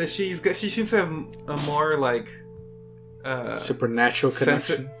 but she seems to have a more like supernatural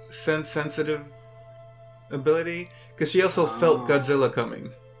connection, sensitive ability, because she also felt Godzilla coming.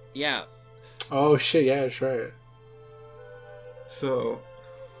 Yeah. Oh shit! Yeah, that's right. So,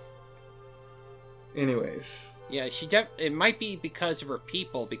 anyways. Yeah, it might be because of her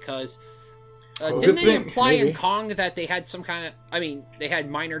people, because didn't they imply in Kong that they had some kind of... I mean, they had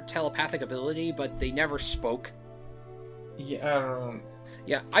minor telepathic ability, but they never spoke? Yeah, I don't know.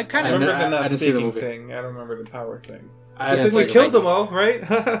 Yeah, I kind of... remember the not speaking thing. I don't remember the power thing. Because we killed them all, right?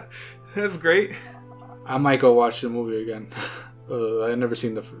 That's great. I might go watch the movie again. I've never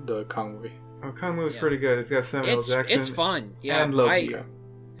seen the Kong movie. Oh, Kong movie's pretty good. It's got Samuel L. Jackson. It's fun. Yeah, and Loki.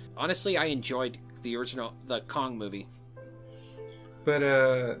 Honestly, I enjoyed the Kong movie.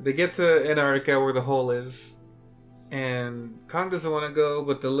 But they get to Antarctica where the hole is, and Kong doesn't want to go,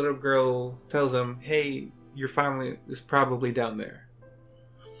 but the little girl tells him, "Hey, your family is probably down there."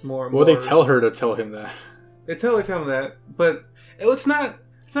 They tell her to tell him that. They tell him that, but it's not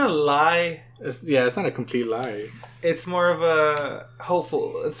a lie. It's not a complete lie. It's more of a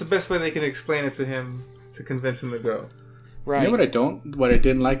hopeful. It's the best way they can explain it to him to convince him to go. Right. You know what I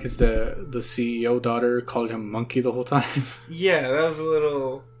didn't like is the CEO daughter called him monkey the whole time. Yeah, that was a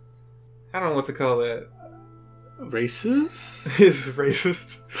little... I don't know what to call that. Racist? Is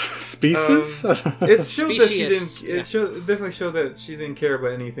racist. Species? It showed that she didn't... It definitely showed that she didn't care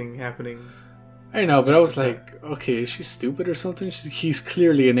about anything happening. I know, but I was like, okay, is she stupid or something? He's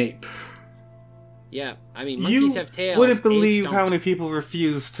clearly an ape. Yeah, I mean, You monkeys have tails. wouldn't apes believe don't. how many people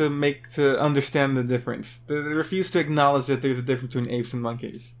refuse to understand the difference. They refuse to acknowledge that there's a difference between apes and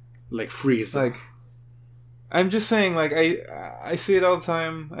monkeys. Like Frieza. Like, I'm just saying, like, I see it all the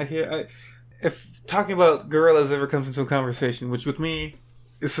time. If talking about gorillas ever comes into a conversation, which with me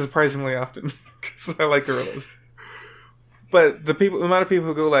is surprisingly often, because I like gorillas. But the amount of people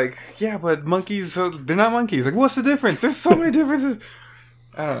who go like, yeah, but monkeys, they're not monkeys. Like, what's the difference? There's so many differences.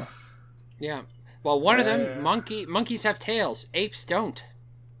 I don't know. Yeah. Well, one of them, monkeys have tails. Apes don't.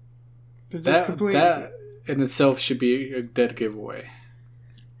 They're just completely... That in itself should be a dead giveaway.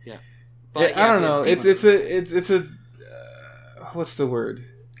 Yeah. But, I don't know. It's a what's the word?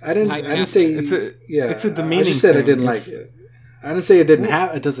 I didn't say it's a demeaning I just said thing. I didn't like it. I didn't say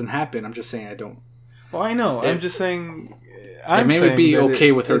it doesn't happen. I'm just saying I don't. Well, I know. I'm just saying. It may be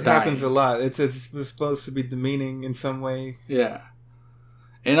okay with her dying. It happens a lot. It's supposed to be demeaning in some way. Yeah.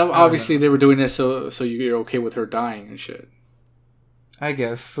 And obviously they were doing this so you're okay with her dying and shit. I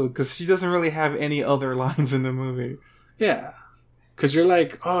guess so, because she doesn't really have any other lines in the movie. Yeah, because you're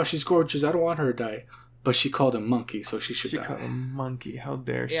like, oh, she's gorgeous. I don't want her to die, but she called him monkey, so she should die. She called him monkey. How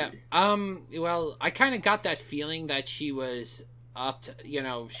dare she? Yeah. Well, I kind of got that feeling that she was up to,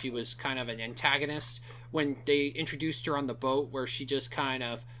 she was kind of an antagonist when they introduced her on the boat, where she just kind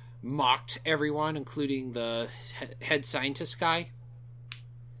of mocked everyone, including the head scientist guy.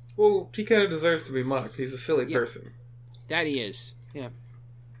 Well, he kind of deserves to be mocked. He's a silly person. That he is. Yeah.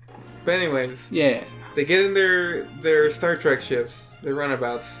 But anyways, yeah, they get in their Star Trek ships, their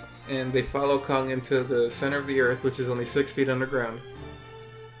runabouts, and they follow Kong into the center of the Earth, which is only 6 feet underground.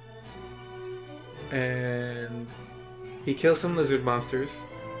 And he kills some lizard monsters.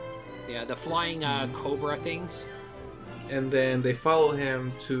 Yeah, the flying cobra things. And then they follow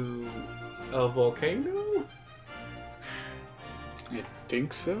him to a volcano? I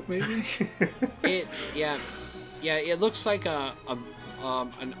think so, maybe. It looks like an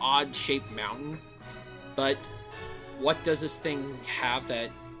odd shaped mountain, but what does this thing have that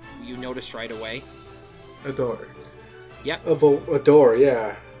you notice right away? A door. Yep. A door,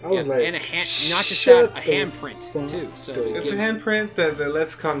 yeah. I was like, and not just that, a handprint too. So it's a handprint that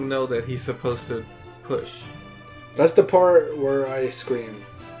lets Kong know that he's supposed to push. That's the part where I scream.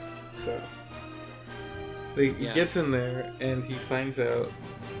 So he gets in there and he finds out.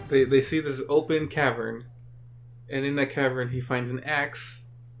 They see this open cavern, and in that cavern he finds an axe,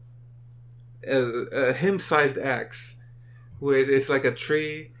 a him-sized axe, where it's like a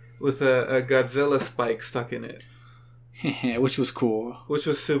tree with a Godzilla spike stuck in it. Which was cool. Which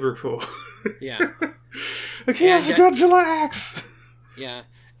was super cool. Yeah. Like, he has a Godzilla axe! Yeah.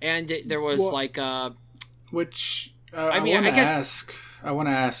 And there was which I want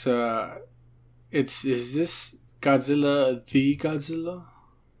to ask. Is this Godzilla the Godzilla?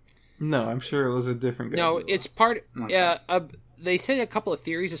 No, I'm sure it was a different Godzilla. No, it's part. Okay. They said a couple of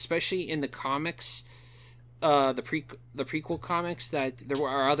theories, especially in the comics, the prequel comics, that there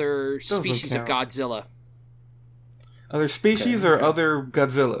are other species of Godzilla. Other species or other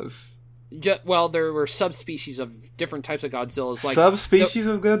Godzillas? Well, there were subspecies of different types of Godzillas. Like subspecies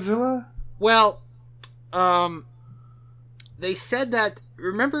of Godzilla? Well, they said that.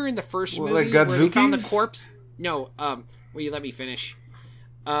 Remember in the first movie where they found the corpse? No. Will you let me finish?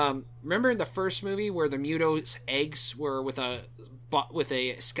 Remember in the first movie where the Muto's eggs were with a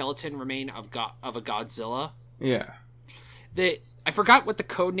skeleton remain of a Godzilla? Yeah. I forgot what the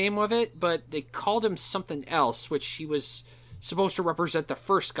code name of it, but they called him something else, which he was supposed to represent the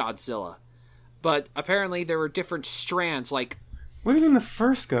first Godzilla. But apparently there were different strands, like... What do you mean the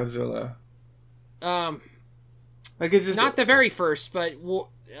first Godzilla? Like it's just... Not the very first, but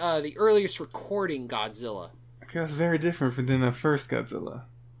the earliest recording Godzilla. Okay, that's very different than the first Godzilla.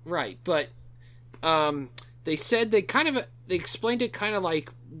 Right, but they said they explained it kind of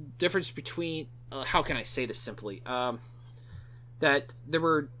like difference between... how can I say this simply? That there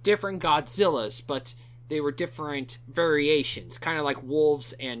were different Godzillas, but they were different variations, kind of like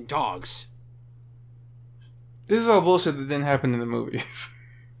wolves and dogs. This is all bullshit that didn't happen in the movies.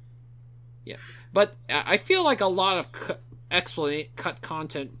 Yeah, but I feel like a lot of cut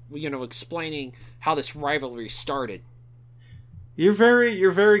content, explaining how this rivalry started. You're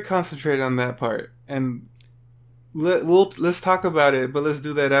very concentrated on that part, and let's talk about it, but let's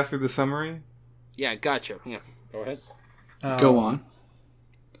do that after the summary. Yeah, gotcha. Yeah, go ahead. Go on.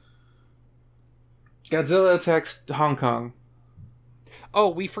 Godzilla attacks Hong Kong. Oh,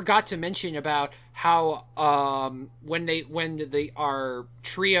 we forgot to mention about how when our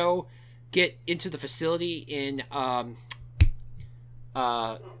trio get into the facility in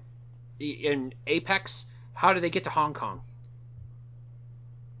Apex, how do they get to Hong Kong?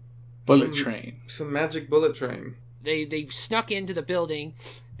 bullet train. Some magic bullet train. They snuck into the building,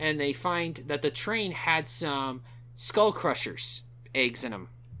 and they find that the train had some skull crushers eggs in them.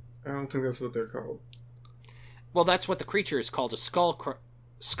 I don't think that's what they're called. Well, that's what the creature is called, a skull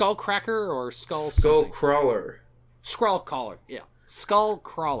cracker or skull crawler. Skull crawler, yeah. Skull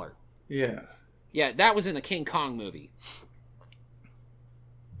crawler. Yeah. Yeah, that was in the King Kong movie.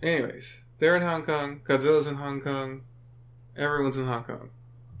 Anyways, they're in Hong Kong. Godzilla's in Hong Kong. Everyone's in Hong Kong.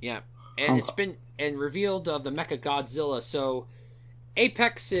 Yeah, and it's been revealed of the Mecha Godzilla. So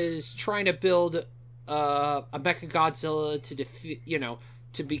Apex is trying to build a Mecha Godzilla to defeat,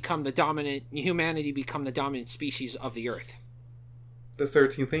 to become the dominant, humanity become the dominant species of the Earth. The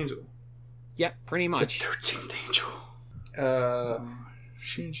 13th angel. Yep, pretty much. The 13th angel.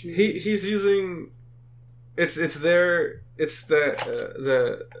 He's using. It's the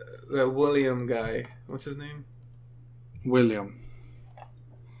William guy. What's his name? William.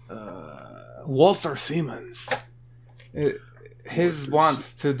 Walter Siemens. His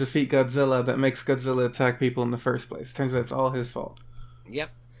wants to defeat Godzilla that makes Godzilla attack people in the first place. Turns out it's all his fault.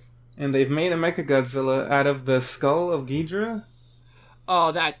 Yep. And they've made a Mechagodzilla out of the skull of Ghidra.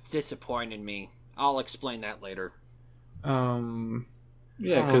 Oh, that disappointed me. I'll explain that later.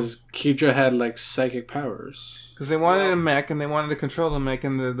 Yeah, because Ghidra had like psychic powers. Because they wanted a mech and they wanted to control the mech,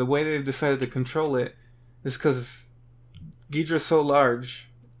 and the way they decided to control it is because Ghidra's so large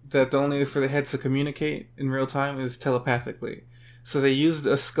that the only way for the heads to communicate in real time is telepathically. So they used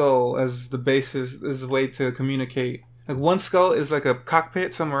a skull as the basis, as a way to communicate. Like one skull is like a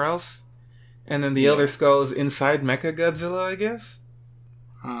cockpit somewhere else, and then the other skull is inside Mechagodzilla, I guess.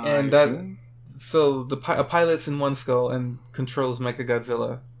 And so a pilot's in one skull and controls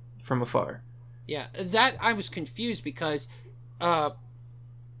Mechagodzilla from afar. Yeah, that I was confused because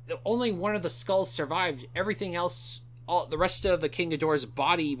only one of the skulls survived. Everything else, the rest of the King Ghidorah's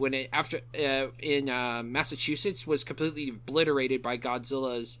body, when it in Massachusetts, was completely obliterated by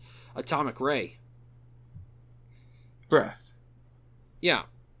Godzilla's atomic ray. Breath. Yeah.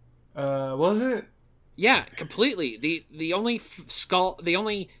 Was it? Yeah, completely. The only skull, the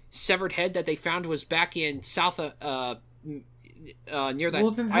only severed head that they found was back in South near that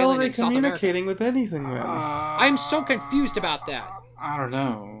well, then how are island they in South America. communicating with anything then? I'm so confused about that. I don't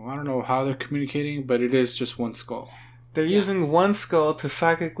know. I don't know how they're communicating, but it is just one skull. They're using one skull to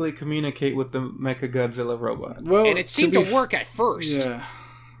psychically communicate with the Mechagodzilla robot. Well, And it seemed to work at first. Yeah.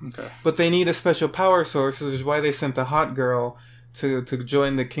 Okay. But they need a special power source, which is why they sent the hot girl to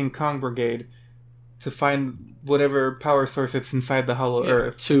join the King Kong Brigade to find whatever power source that's inside the Hollow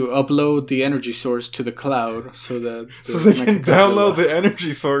Earth. To upload the energy source to the cloud so that they can download the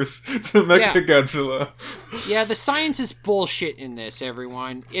energy source to Mechagodzilla. Yeah, the science is bullshit in this,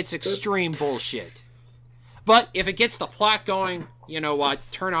 everyone. It's extreme bullshit. But if it gets the plot going, you know what?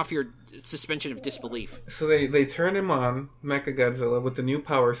 Turn off your suspension of disbelief. So they turn him on, Mechagodzilla, with the new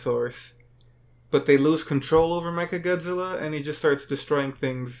power source, but they lose control over Mechagodzilla, and he just starts destroying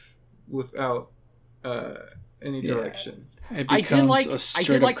things without any direction. I did like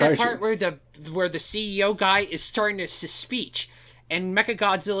that part where the CEO guy is starting his speech, and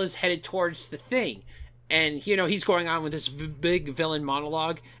Mechagodzilla's headed towards the thing, and he's going on with this big villain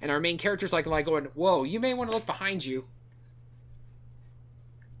monologue, and our main character's like going, "Whoa, you may want to look behind you."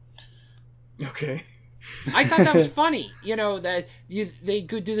 Okay. I thought that was funny. That they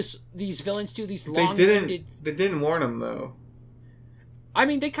could do this. These villains do these long. They didn't warn him though. I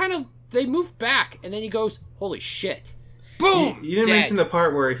mean, they moved back, and then he goes, "Holy shit!" Boom. You didn't mention the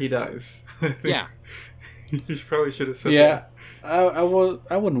part where he dies. Yeah. You probably should have said that. Yeah, I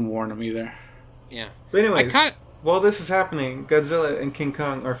wouldn't warn him either. Yeah. But anyways, while this is happening, Godzilla and King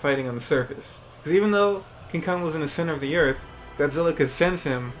Kong are fighting on the surface. Because even though King Kong was in the center of the Earth, Godzilla could sense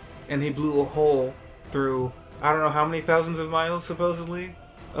him, and he blew a hole through, I don't know how many thousands of miles, supposedly,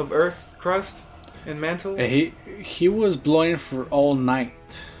 of Earth crust and mantle. And he was blowing for all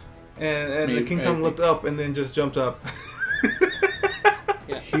night. And the King Kong looked up and then just jumped up.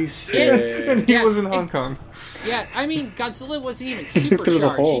 He said... and he was in Hong Kong. Yeah, I mean, Godzilla wasn't even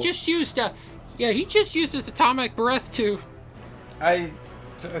supercharged. He just used his atomic breath to... I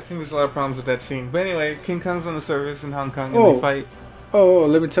think there's a lot of problems with that scene. But anyway, King Kong's on the surface in Hong Kong and they fight. Oh,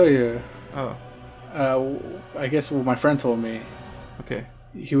 let me tell you. Oh. I guess what my friend told me. Okay.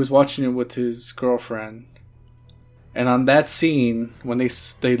 He was watching it with his girlfriend. And on that scene, when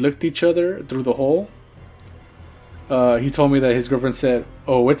they looked at each other through the hole, he told me that his girlfriend said,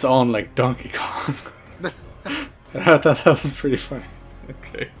 "Oh, it's on like Donkey Kong." And I thought that was pretty funny.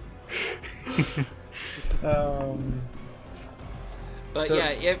 Okay. But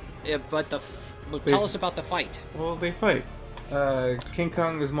tell us about the fight. Well, they fight. King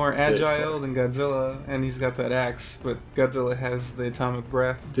Kong is more agile than Godzilla, and he's got that axe, but Godzilla has the atomic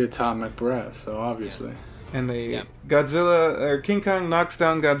breath. The atomic breath, so obviously. And Yeah. King Kong knocks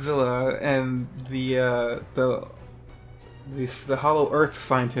down Godzilla, and the Hollow Earth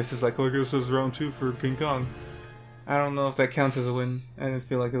scientist is like, "Oh, I guess this is round 2 for King Kong." I don't know if that counts as a win. I didn't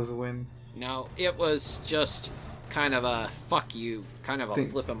feel like it was a win. No, it was just kind of a fuck you, kind of a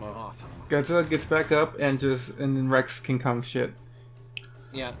flip him off. Godzilla gets back up and then wrecks King Kong shit.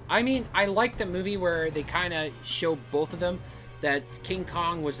 Yeah, I mean, I like the movie where they kind of show both of them that King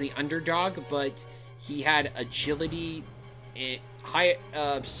Kong was the underdog, but he had agility,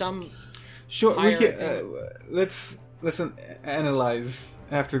 some. Sure, we higher can. Let's analyze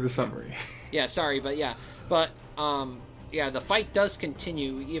after the summary. Yeah, sorry, but yeah, the fight does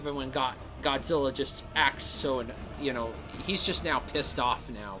continue even when Godzilla just acts so, he's just now pissed off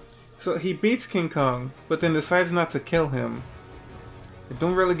now. So he beats King Kong, but then decides not to kill him. I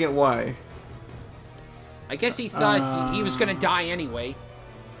don't really get why. I guess he thought he was gonna die anyway.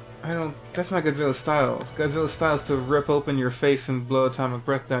 That's not Godzilla's style. Godzilla's style is to rip open your face and blow atomic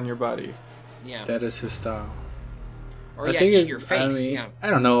breath down your body. Yeah. That is his style. Or eat your face. I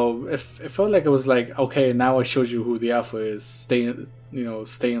don't know. It felt like it was like, okay, now I showed you who the alpha is. Stay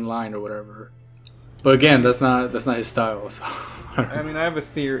in line or whatever. But again, that's not his style. So. I mean, I have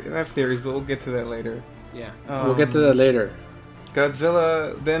theories, but we'll get to that later. Yeah. We'll get to that later.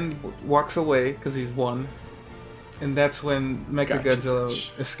 Godzilla then walks away because he's won. And that's when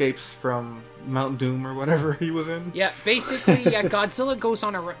Mechagodzilla escapes from Mount Doom or whatever he was in. Yeah, basically, Mechagodzilla goes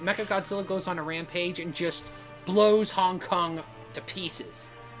on a rampage and just blows Hong Kong to pieces.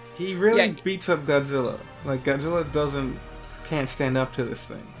 He really beats up Godzilla. Like, Godzilla can't stand up to this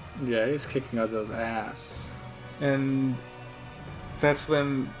thing. Yeah, he's kicking Godzilla's ass. And that's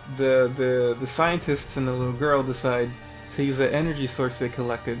when the scientists and the little girl decide to use the energy source they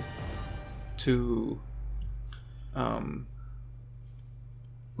collected to...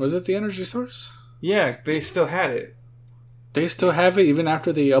 Was it the energy source? Yeah, they still had it. They still have it even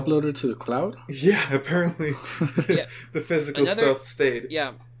after they uploaded it to the cloud? Yeah, apparently. Yeah. The physical stuff stayed.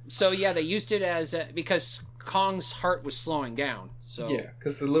 Yeah. So, they used it as... because Kong's heart was slowing down. So yeah,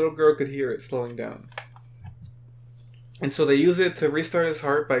 because the little girl could hear it slowing down. And so they use it to restart his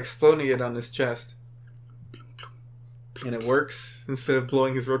heart by exploding it on his chest. And it works instead of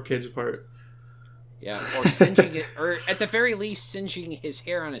blowing his ribcage apart. Yeah, or singeing it, or at the very least, singeing his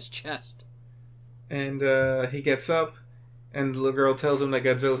hair on his chest. And he gets up, and the little girl tells him that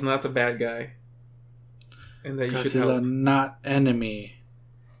Godzilla's not the bad guy. And that you should help. Godzilla not enemy.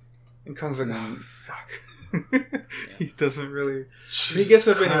 And Kong's like, oh, fuck. He doesn't really... Jesus he gets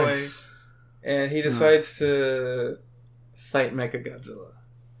up Christ. anyway, and he decides to fight Mechagodzilla.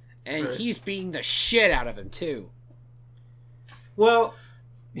 And he's beating the shit out of him, too. Well,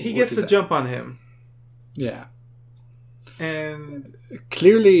 he gets the jump on him. Yeah. And...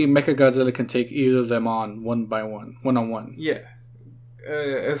 clearly, Mechagodzilla can take either of them on one on one. Yeah.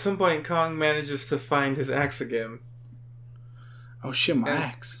 At some point, Kong manages to find his axe again. Oh shit, my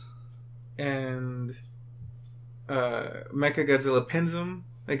axe. And Mechagodzilla pins him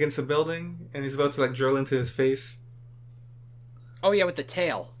against a building, and he's about to drill into his face. Oh yeah, with the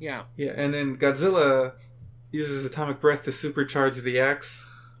tail. Yeah. Yeah, and then Godzilla uses atomic breath to supercharge the axe.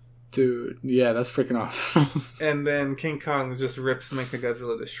 Dude, yeah, that's freaking awesome. And then King Kong just rips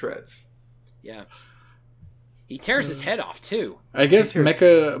Mechagodzilla to shreds. Yeah. He tears his head off, too. I guess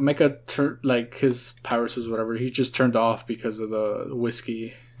Mecha his powers was whatever, he just turned off because of the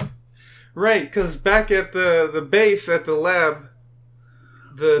whiskey. Right, because back at the base, at the lab,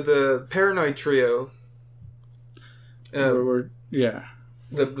 the Paranoid Trio... the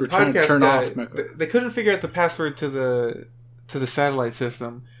podcast turn guy, off Mecha. They couldn't figure out the password to the satellite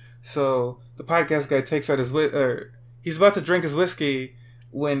system, so the podcast guy takes out his he's about to drink his whiskey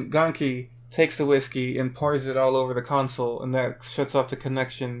when Ganki takes the whiskey and pours it all over the console, and that shuts off the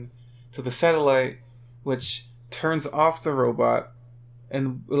connection to the satellite, which turns off the robot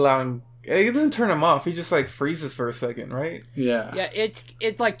and allowing... It doesn't turn him off. He just freezes for a second, right? Yeah. Yeah,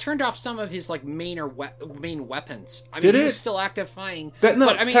 it turned off some of his main weapons. I mean, Did he it? was still actifying. Kyle, it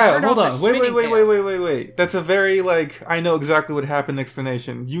turned hold off on. the Wait. That's a very I know exactly what happened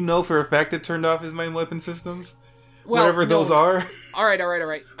explanation. You know for a fact it turned off his main weapon systems? Whatever those are? All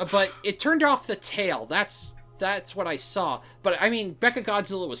right. But it turned off the tail. That's what I saw. But I mean,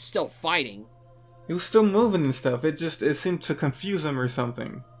 Mechagodzilla was still fighting. He was still moving and stuff. It seemed to confuse him or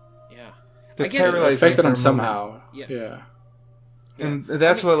something. I guess It affected him somehow. Yeah. And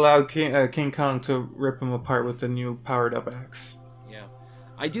that's what allowed King Kong to rip him apart with the new powered up axe. Yeah.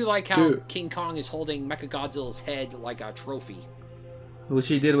 I do like how Dude. King Kong is holding Mechagodzilla's head like a trophy. Which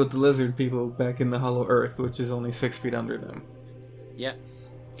he did with the lizard people back in the Hollow Earth, which is only 6 feet under them. Yeah.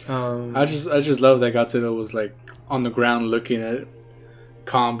 I just love that Godzilla was like on the ground looking at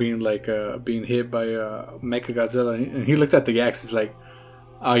Kong being like being hit by Mechagodzilla, and he looked at the axe. He's like,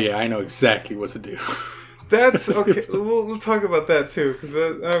 "Oh yeah, I know exactly what to do." That's okay. We'll talk about that too, because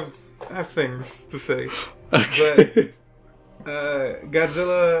I have things to say. Okay. But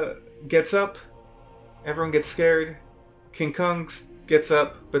Godzilla gets up, everyone gets scared. King Kong gets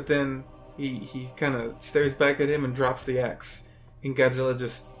up, but then he kind of stares back at him and drops the axe. And Godzilla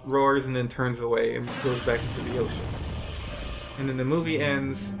just roars and then turns away and goes back into the ocean. And then the movie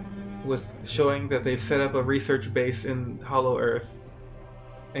ends with showing that they've set up a research base in Hollow Earth,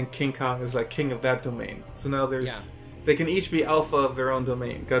 and King Kong is like king of that domain. So now they can each be alpha of their own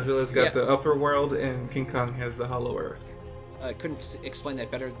domain. Godzilla's got the upper world, and King Kong has the Hollow Earth. I couldn't explain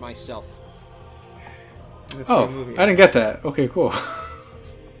that better myself. That's Oh, the movie. I didn't get that. Okay, cool.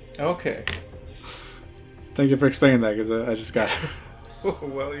 Okay. Thank you for explaining that, because I just got it.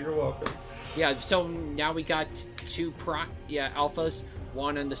 Well, you're welcome. Yeah, so now we got two alphas,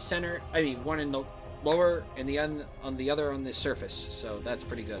 one in the center, one in the lower and the other on the surface. So that's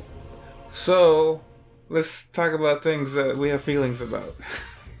pretty good. So, let's talk about things that we have feelings about.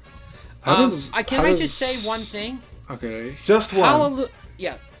 How I just say one thing? Okay. Just one.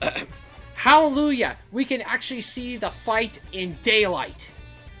 Hallelujah. Hallelujah. We can actually see the fight in daylight.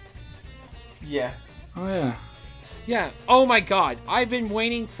 Yeah. Oh yeah. Yeah. Oh my God. I've been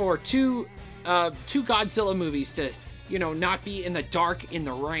waiting for two Godzilla movies to, not be in the dark in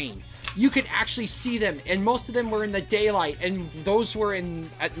the rain. You could actually see them, and most of them were in the daylight, and those were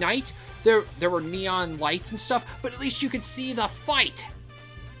at night. There were neon lights and stuff, but at least you could see the fight.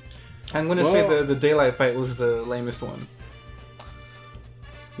 I'm gonna say the daylight fight was the lamest one.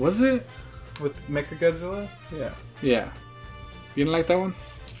 Was it? With Mechagodzilla? Yeah. Yeah. You didn't like that one?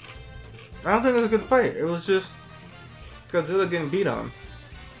 I don't think it was a good fight. It was just Godzilla getting beat on.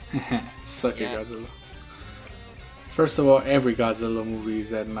 Suck it, Yeah. Godzilla. First of all, every Godzilla movie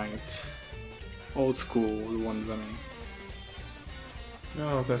is at night. Old school, the ones, I mean. I don't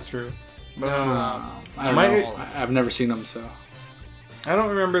know if that's true. But I don't know. I've never seen them, so. I don't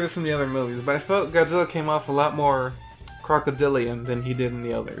remember this from the other movies, but I felt Godzilla came off a lot more crocodilian than he did in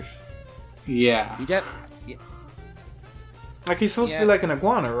the others. Yeah. Like, he's supposed to be like an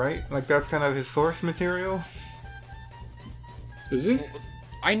iguana, right? Like, that's kind of his source material. Is it?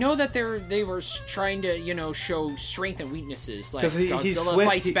 I know that they were trying to, show strength and weaknesses. Like, 'Cause Godzilla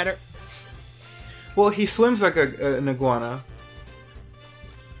fights better. Well, he swims like an iguana.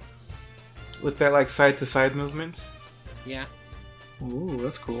 With that, like, side-to-side movement. Yeah. Ooh,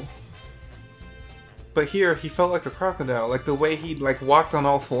 that's cool. But here, he felt like a crocodile. Like, the way he, like, walked on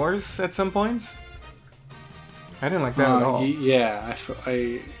all fours at some points. I didn't like that at all. I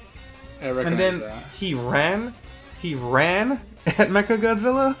recognize And then that. he ran at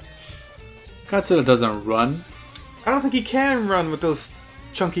Mechagodzilla. Godzilla doesn't run. I don't think he can run with those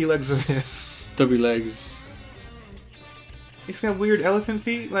chunky legs of his. Stubby legs. He's got weird elephant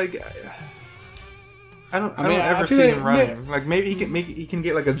feet. Like, I don't I ever feel see like him running. Like, maybe he can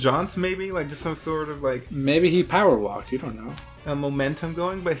get like a jaunt, maybe like just some sort of like Maybe he power walked. You don't know. a momentum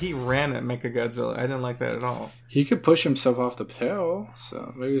going. But he ran at Mechagodzilla. I didn't like that at all. He could push himself off the tail,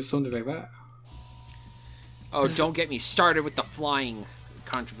 so maybe it's something like that. Oh, don't get me started with the flying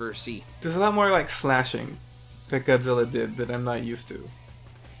controversy. There's a lot more like slashing that Godzilla did that I'm not used to.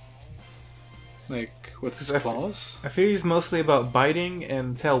 Like with his I f- claws. I feel he's mostly about biting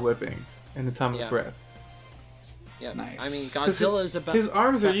and tail whipping and atomic Yeah. breath. Yeah. Nice. I mean, 'Cause Godzilla is about. His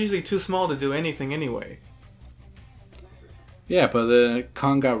arms are usually too small to do anything anyway. Yeah, but the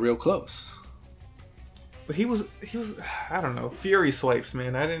Kong got real close. But he was I don't know, fury swipes,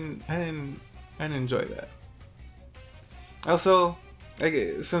 man. I didn't enjoy that. Also,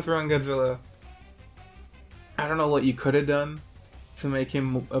 since we're on Godzilla, I don't know what you could have done to make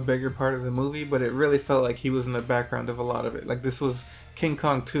him a bigger part of the movie, but it really felt like he was in the background of a lot of it. Like, this was King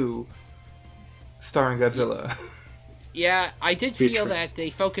Kong 2 starring Godzilla. Yeah, I did feel Featuring. that they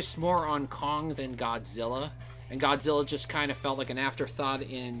focused more on Kong than Godzilla, and Godzilla just kind of felt like an afterthought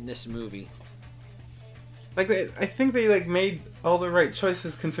in this movie. Like, I think they like made all the right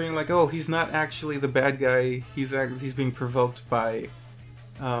choices, considering like, oh, he's not actually the bad guy. He's being provoked by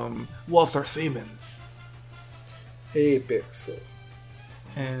Walter Siemens, Apex.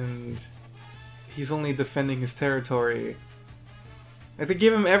 and he's only defending his territory. Like, they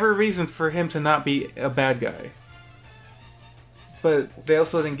give him every reason for him to not be a bad guy, but they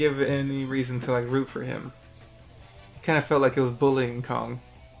also didn't give any reason to like root for him. It kind of felt like it was bullying Kong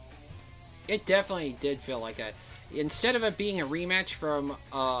It definitely did feel like a. Instead of it being a rematch from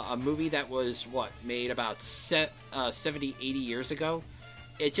a movie that was, made about 70, 80 years ago,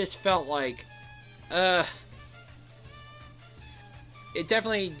 it just felt like. It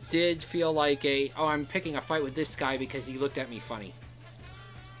definitely did feel like I'm picking a fight with this guy because he looked at me funny.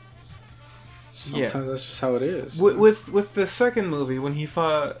 Sometimes that's just how it is. With the second movie, when he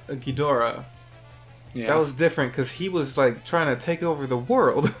fought Ghidorah, that was different because he was like trying to take over the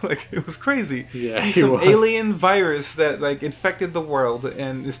world. Like, it was crazy. Yeah, he's some alien virus that like infected the world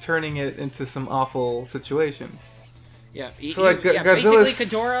and is turning it into some awful situation. Yeah, Godzilla. Basically,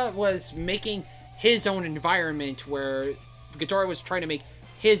 Ghidorah was making his own environment where Ghidorah was trying to make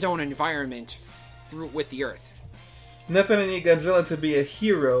his own environment with the Earth. Not that I need Godzilla to be a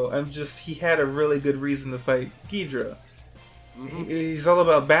hero. He had a really good reason to fight Ghidorah. Mm-hmm. He's all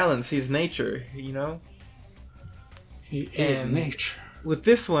about balance. He's nature, you know? He is nature. With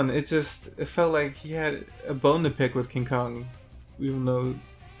this one, it felt like he had a bone to pick with King Kong, even though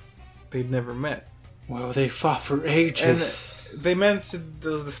they'd never met. Well, they fought for ages. And they mentioned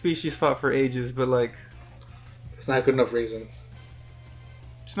the species fought for ages, but like... It's not a good enough reason.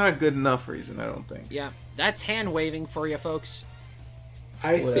 It's not a good enough reason, I don't think. Yeah, that's hand-waving for you, folks.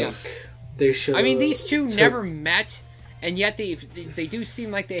 I think they should... I mean, these two never met, and yet they do seem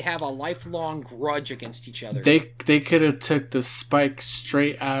like they have a lifelong grudge against each other. They could have took the spike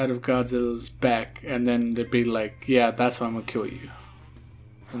straight out of Godzilla's back, and then they'd be like, yeah, that's why I'm going to kill you.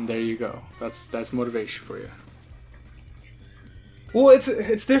 And there you go. That's motivation for you. Well,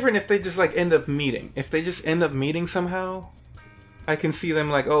 it's different if they just like end up meeting. If they just end up meeting somehow, I can see them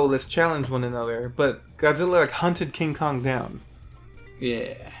like, oh, let's challenge one another. But Godzilla like hunted King Kong down.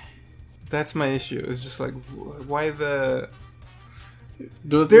 Yeah, that's my issue. It's just like, why the?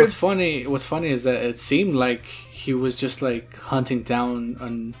 What's funny is that it seemed like he was just like hunting down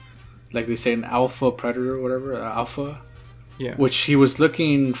an, like they say, an alpha predator or whatever, alpha. Yeah. Which he was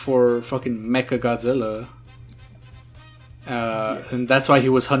looking for fucking Mecha Godzilla. And that's why he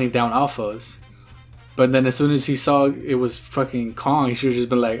was hunting down alphas. But then as soon as he saw it was fucking Kong, he should have just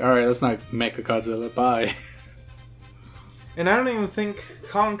been like, alright, that's not Mecha Godzilla, bye. And I don't even think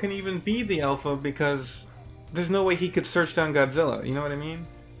Kong can even be the alpha because there's no way he could search down Godzilla, you know what I mean?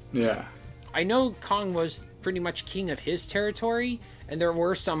 Yeah. I know Kong was pretty much king of his territory, and there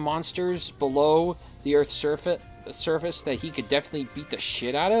were some monsters below the Earth's surface that he could definitely beat the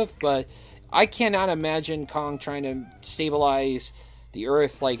shit out of, but I cannot imagine Kong trying to stabilize the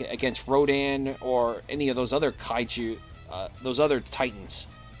Earth like against Rodan or any of those other kaiju, those other titans.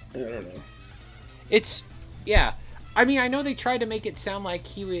 I don't know. I mean, I know they tried to make it sound like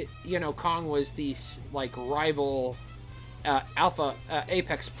Kong was the like rival alpha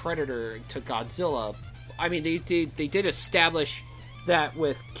apex predator to Godzilla. I mean, they did establish that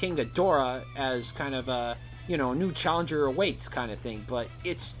with King Ghidorah as kind of a new challenger awaits kind of thing, but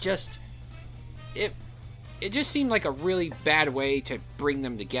it's just it just seemed like a really bad way to bring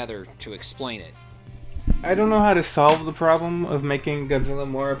them together to explain it. I don't know how to solve the problem of making Godzilla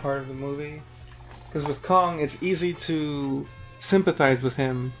more a part of the movie. Because with Kong, it's easy to sympathize with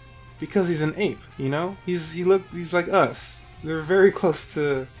him because he's an ape, you know? He's like us. They're very close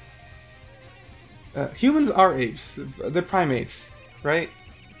to... humans are apes. They're primates, right?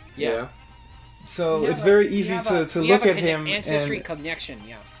 Yeah. So it's very easy to look at him ancestry and... connection,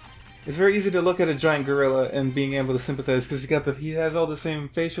 yeah. It's very easy to look at a giant gorilla and being able to sympathize because he has all the same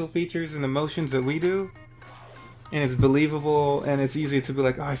facial features and emotions that we do. And it's believable, and it's easy to be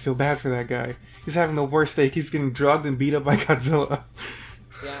like, oh, I feel bad for that guy. He's having the worst day. He keeps getting drugged and beat up by Godzilla.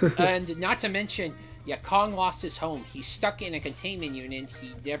 Yeah, and not to mention, Kong lost his home. He's stuck in a containment unit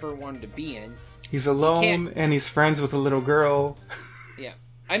he never wanted to be in. He's alone, and he's friends with a little girl. Yeah.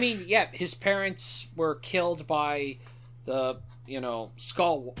 I mean, his parents were killed by the,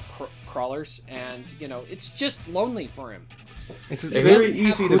 skull crawlers, and, it's just lonely for him. It's very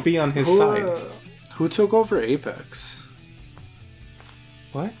easy to be on his side. Who took over Apex?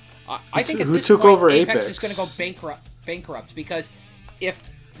 What? I think who took over Apex is going to go bankrupt because if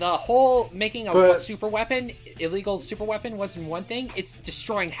the whole making a illegal super weapon wasn't one thing, it's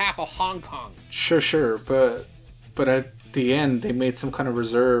destroying half of Hong Kong. Sure, but at the end they made some kind of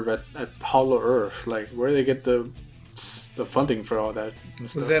reserve at Hollow Earth. Like, where do they get the funding for all that?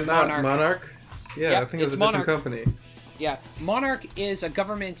 Was that not Monarch? Yeah, I think it was a different company. Yeah, Monarch is a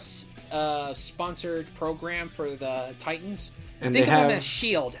government's sponsored program for the Titans. And think of them as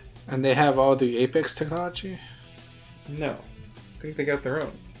S.H.I.E.L.D. And they have all the Apex technology? No. I think they got their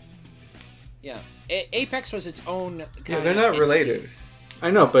own. Yeah. Apex was its own Yeah, they're not related.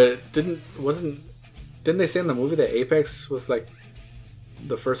 I know, but didn't they say in the movie that Apex was like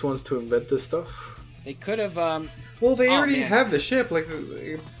the first ones to invent this stuff? They could have. Well, they Oh, already man. have the ship. Like,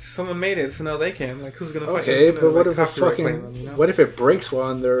 someone made it, so now they can. Like, who's gonna fight? Okay, Who's gonna, but what like, if it copyright fucking claim them, you know? what if it breaks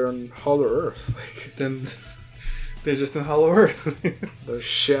while they're on Hollow Earth? Like Then they're just in Hollow Earth. they're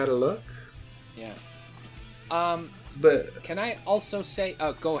shit out of luck. Yeah. But Can I also say?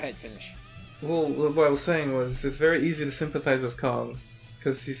 Oh, go ahead. Finish. well, what I was saying was, it's very easy to sympathize with Kong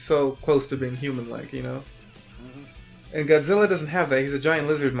because he's so close to being human-like, you know. And Godzilla doesn't have that. He's a giant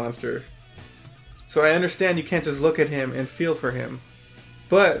lizard monster. So I understand you can't just look at him and feel for him.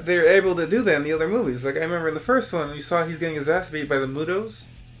 But they're able to do that in the other movies. Like, I remember in the first one, you saw he's getting his ass beat by the Mutos.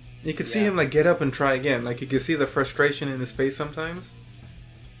 You could see Yeah. him, like, get up and try again. Like, you could see the frustration in his face sometimes.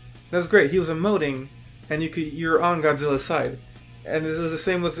 That's great. He was emoting, and you're on Godzilla's side. And this is the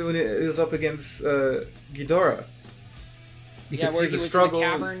same with when it was up against Ghidorah. You Yeah, could where see he the was struggle. in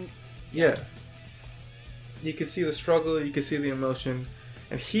the cavern. Yeah. You could see the struggle, you could see the emotion.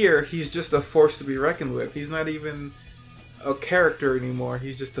 And here, he's just a force to be reckoned with. He's not even a character anymore.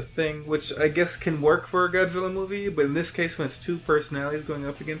 He's just a thing, which I guess can work for a Godzilla movie, but in this case, when it's two personalities going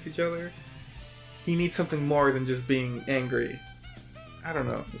up against each other, he needs something more than just being angry. I don't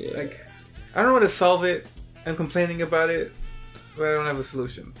know. Yeah. Like, I don't know how to solve it. I'm complaining about it, but I don't have a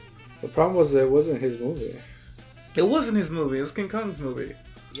solution. The problem was that it wasn't his movie. It wasn't his movie, it was King Kong's movie.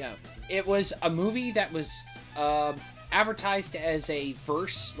 Yeah, it was a movie that was advertised as a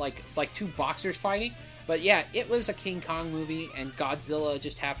verse, like two boxers fighting. But yeah, it was a King Kong movie, and Godzilla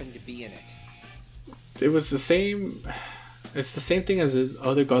just happened to be in it. It was the same. It's the same thing as his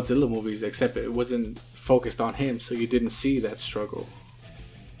other Godzilla movies, except it wasn't focused on him, so you didn't see that struggle.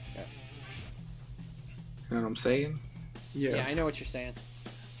 Yeah. You know what I'm saying? Yeah, I know what you're saying.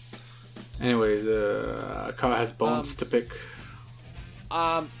 Anyways, Kyle has bones to pick.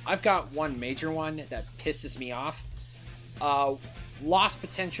 I've got one major one that pisses me off. Lost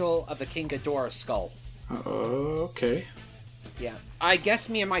potential of the King Ghidorah skull. Okay. Yeah. I guess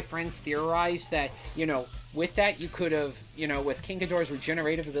me and my friends theorized that, with that you could have, with King Ghidorah's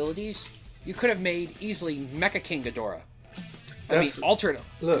regenerative abilities, you could have made easily Mecha King Ghidorah. Altered.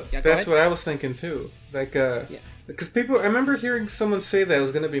 Look, Yeah, go that's ahead. what I was thinking too. Like, because I remember hearing someone say that it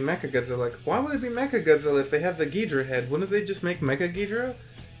was going to be Mechagodzilla. Like, why would it be Mechagodzilla if they have the Ghidra head? Wouldn't they just make Mecha Ghidra?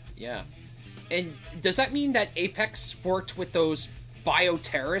 Yeah. And does that mean that Apex worked with those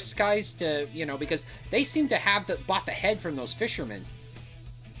bioterrorist guys to, because they seem to have bought the head from those fishermen?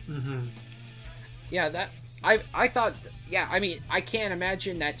 Mm-hmm. Yeah, that I thought. Yeah, I can't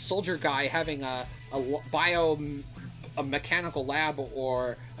imagine that soldier guy having a mechanical lab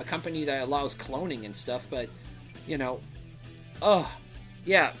or a company that allows cloning and stuff. But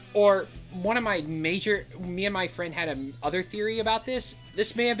yeah. Or one of me and my friend had other theory about this.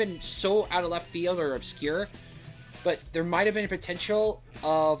 This may have been so out of left field or obscure, but there might have been a potential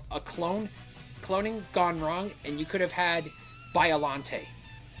of a cloning gone wrong, and you could have had Biollante.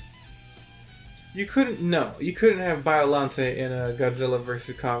 You couldn't have Biollante in a Godzilla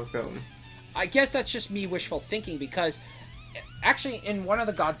vs. Kong film. I guess that's just me wishful thinking, because actually in one of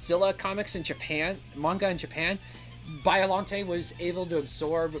the Godzilla comics in Japan, manga in Japan, Biollante was able to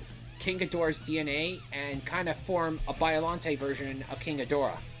absorb King Ghidorah's DNA and kind of form a Biollante version of King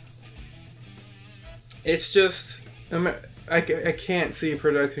Ghidorah. It's just I can't see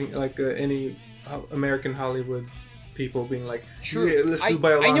production like any American Hollywood people being like, True. Yeah, let's do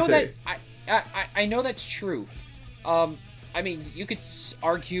Biollante. I know that. I know that's true. You could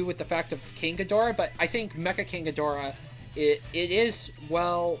argue with the fact of King Ghidorah, but I think Mecha King Ghidorah, it is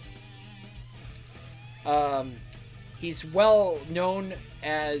well. He's well known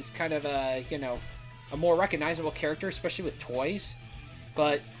as kind of a more recognizable character, especially with toys.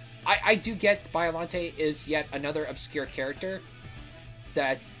 But I do get Biollante is yet another obscure character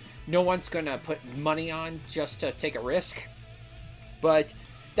that no one's gonna put money on just to take a risk. But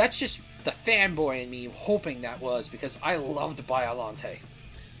that's just the fanboy in me hoping that was, because I loved Biollante.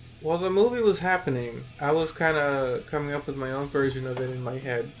 While the movie was happening, I was kind of coming up with my own version of it in my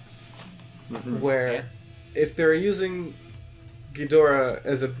head, where if they're using Ghidorah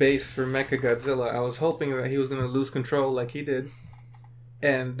as a base for Mechagodzilla, I was hoping that he was going to lose control like he did,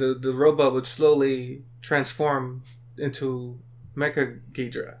 and the robot would slowly transform into Mecha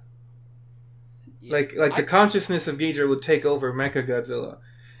Ghidra. Like the consciousness of Ghidra would take over Mechagodzilla.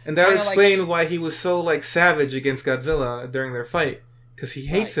 And that would explain why he was so savage against Godzilla during their fight, because he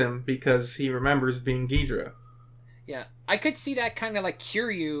hates him because he remembers being Ghidra. Yeah, I could see that kind of like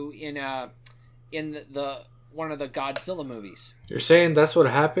Kiryu in the one of the Godzilla movies. You're saying that's what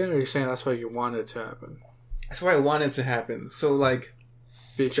happened, or you're saying that's what you wanted to happen? That's what I wanted to happen. So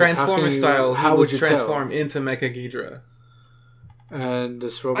Because Transformer style, how he would would you transform into Mecha Ghidra. And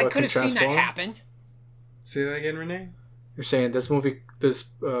this robot I could can have seen transform. that happen. Say that again, Renee. You're saying this movie, this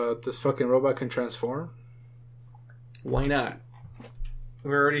fucking robot can transform? Why not?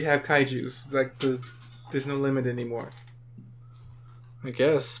 We already have kaiju's. Like there's no limit anymore. I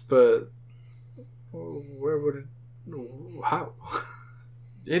guess, but where would it? How?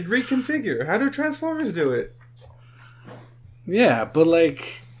 It reconfigure. How do Transformers do it? Yeah, but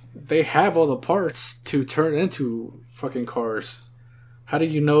like they have all the parts to turn into fucking cars. How do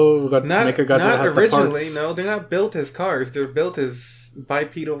you know Mechagodzilla not has originally. the parts? No, they're not built as cars. They're built as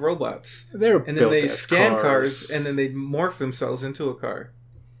bipedal robots. They're And then built they as scan cars, and then they morph themselves into a car.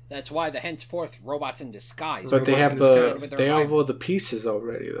 That's why the henceforth robots in disguise. But they robots have in disguise. they have all the pieces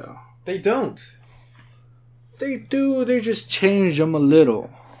already, though. They don't. They do. They just change them a little.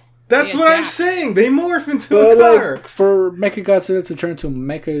 That's They what I'm adapt. saying. They morph into But a car. like, for Mechagodzilla to turn to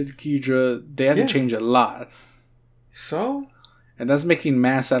Mecha Ghidra, they have Yeah. to change a lot, So and that's making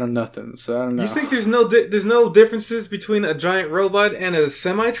mass out of nothing. So I don't know. you think there's no differences between a giant robot and a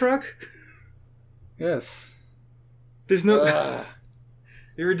semi truck? Yes. There's no.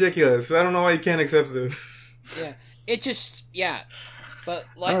 You're ridiculous. I don't know why you can't accept this. Yeah, it just but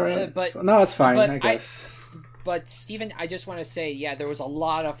like All right. but No, it's fine. but I guess. But Steven, I just want to say, there was a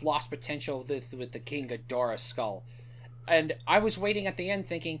lot of lost potential with the King Ghidorah skull, and I was waiting at the end,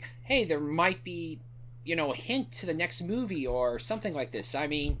 thinking, "Hey, there might be, a hint to the next movie or something like this." I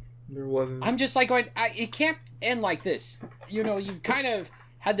mean, There wasn't. I'm just like going, it can't end like this. You've kind of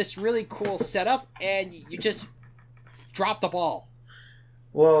had this really cool setup, and you just dropped the ball.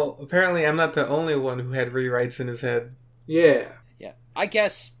 Well, apparently I'm not the only one who had rewrites in his head. Yeah. Yeah, I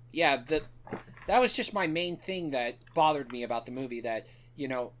guess. Yeah, that was just my main thing that bothered me about the movie. That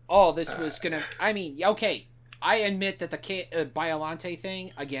this was gonna. I mean, okay, I admit that the Biollante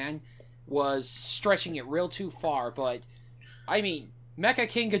thing again was stretching it real too far, but I mean, Mecha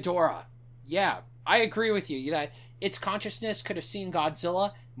King Ghidorah. Yeah, I agree with you that its consciousness could have seen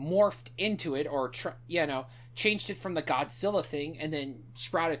Godzilla, morphed into it, or changed it from the Godzilla thing, and then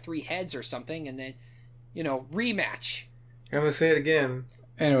sprouted 3 heads or something, and then rematch. I'm gonna say it again.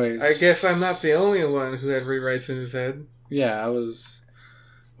 Anyways, I guess I'm not the only one who had rewrites in his head. Yeah, I was.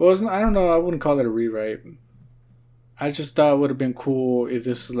 Well, I don't know. I wouldn't call it a rewrite. I just thought it would have been cool if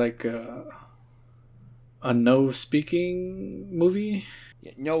this was like a no speaking movie.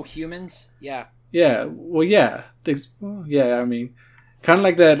 No humans. Yeah. Yeah. Well, yeah. Yeah. I mean, kind of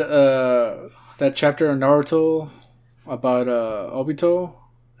like that chapter in Naruto about Obito,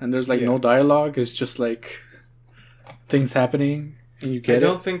 and there's like no dialogue. It's just like things happening, and you get I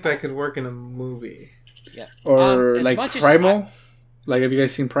don't think that could work in a movie. Yeah. Or as like much as Primal. Like, have you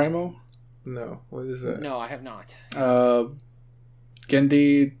guys seen Primal? No. What is that? No, I have not.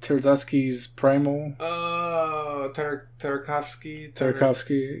 Gendy Tartakovsky's Primal. Oh, Tarkovsky.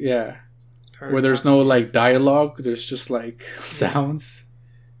 Tarkovsky, yeah. Where there's no like dialogue, there's just like sounds.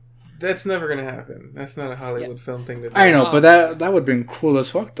 That's never gonna happen. That's not a Hollywood film thing to do. I know, but that would have been cool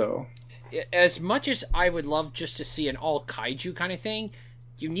as fuck though. As much as I would love just to see an all kaiju kind of thing,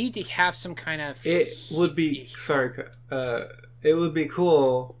 you need to have some kind of. It would be it would be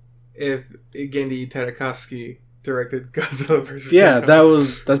cool if Gendy Tartakovsky directed Godzilla vs. Yeah, Kong.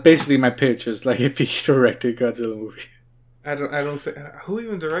 that's basically my pitch. Is like if he directed Godzilla movie. I don't think who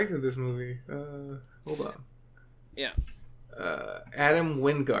even directed this movie. Hold on. Yeah. Adam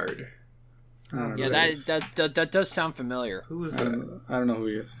Wingard. I don't know Yeah, who that does sound familiar. Who is I that? don't know who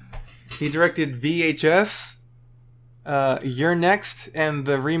he is. He directed VHS, You're Next, and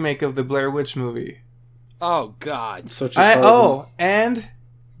the remake of the Blair Witch movie. Oh God. Such as horrible. And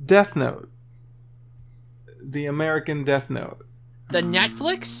Death Note. The American Death Note. The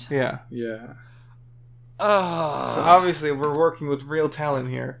Netflix? Yeah. Yeah. Oh. So obviously we're working with real talent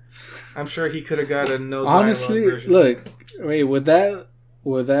here. I'm sure he could have got a no dialogue Honestly, version. look, wait, with that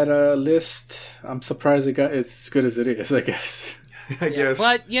list, I'm surprised it got as good as it is. I guess. I guess.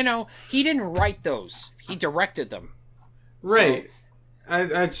 But he didn't write those. He directed them. Right.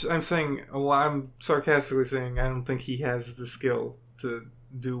 I'm saying, well, I'm sarcastically saying I don't think he has the skill to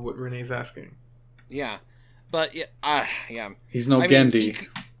do what Renee's asking. Yeah. But yeah. He's no I mean, Gendy.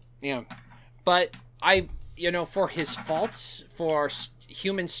 yeah. But for his faults for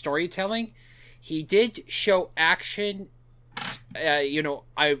human storytelling, he did show action.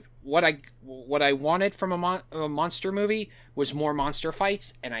 What I wanted from a monster movie was more monster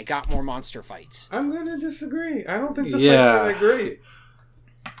fights, and I got more monster fights. I'm gonna disagree. I don't think the Yeah. fights were that great.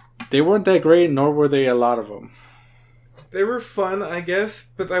 They weren't that great, nor were they a lot of them. They were fun, I guess,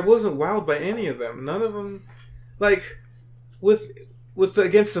 but I wasn't wowed by any of them. None of them, like with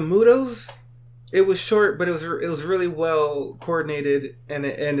against the Mutos. it was short, but it was really well coordinated, and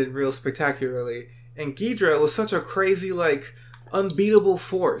it ended real spectacularly. And Ghidra was such a crazy, like, unbeatable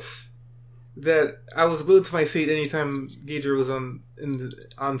force that I was glued to my seat anytime Ghidra was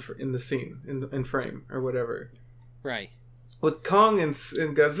in the scene, in frame or whatever. Right. With Kong and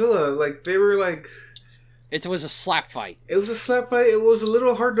Godzilla, like, they were like, it was a slap fight. It was a slap fight. It was a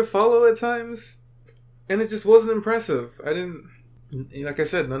little hard to follow at times, and it just wasn't impressive. I didn't, like I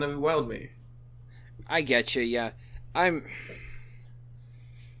said, none of it wowed me. I get you. Yeah,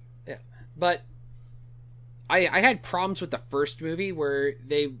 but I had problems with the first movie where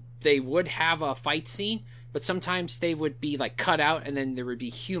they would have a fight scene, but sometimes they would be like cut out, and then there would be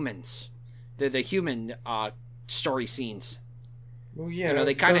humans, the human story scenes. Well, yeah, you know,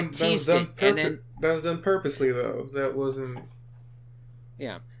 they kind of teased it, and then that was done purposely, though. That wasn't.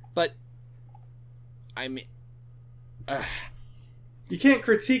 Yeah, but I mean, you can't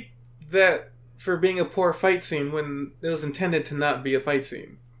critique that for being a poor fight scene when it was intended to not be a fight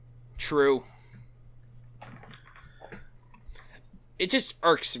scene. True. It just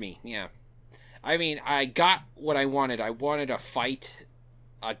irks me. Yeah, I mean, I got what I wanted. I wanted a fight,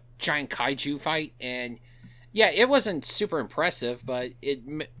 a giant kaiju fight, and. Yeah, it wasn't super impressive, but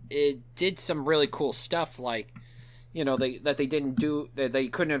it did some really cool stuff, like, you know, they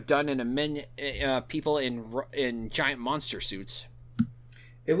couldn't have done in people in giant monster suits.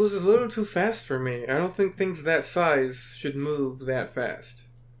 It was a little too fast for me. I don't think things that size should move that fast.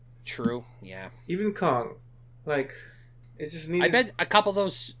 True. Yeah. Even Kong, like, it just needed. I bet a couple of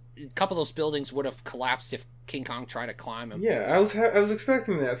those buildings would have collapsed if King Kong tried to climb him. Yeah, I was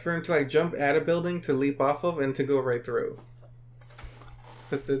expecting that for him to like jump at a building to leap off of and to go right through,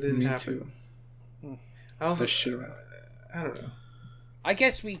 but that didn't happen. Too. I don't know. I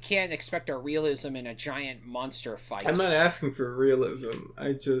guess we can't expect our realism in a giant monster fight. I'm not asking for realism.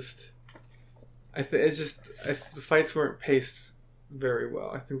 The fights weren't paced very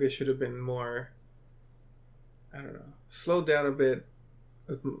well. I think they should have been more. I don't know, slowed down a bit,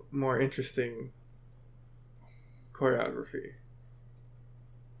 with more interesting choreography.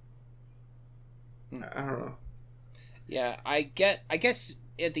 I don't know. Yeah, I guess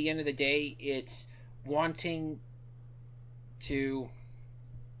at the end of the day, it's wanting to.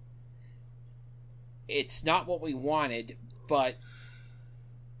 It's not what we wanted, but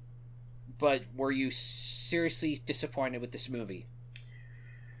were you seriously disappointed with this movie?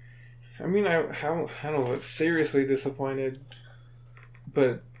 I mean, I don't know what seriously disappointed,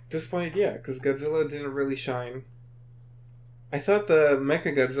 but disappointed, yeah, because Godzilla didn't really shine. I thought the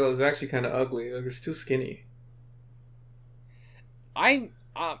Mecha Godzilla was actually kind of ugly. Like, it's too skinny. I'm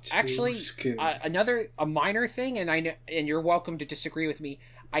actually a minor thing, and you're welcome to disagree with me.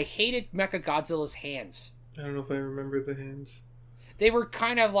 I hated Mecha Godzilla's hands. I don't know if I remember the hands. They were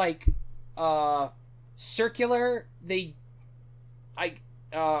kind of like circular. They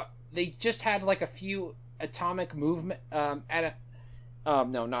just had like a few atomic movement no,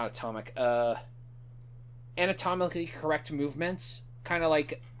 not atomic. Anatomically correct movements, kind of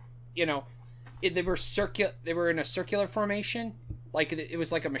like, you know, they were in a circular formation, like it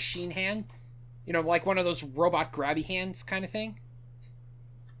was like a machine hand, you know, like one of those robot grabby hands kind of thing.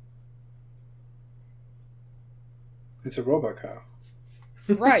 It's a robot cow.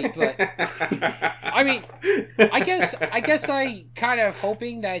 Right, but I mean, I guess I kind of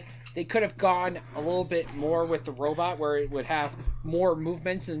hoping that they could have gone a little bit more with the robot, where it would have more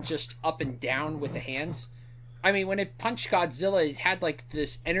movements than just up and down with the hands. I mean, when it punched Godzilla, it had like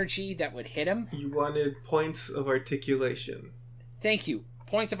this energy that would hit him. You wanted points of articulation. Thank you.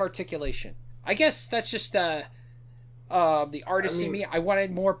 Points of articulation. I guess that's just the artist in me. I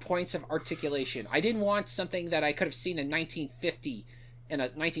wanted more points of articulation. I didn't want something that I could have seen in 1950 in a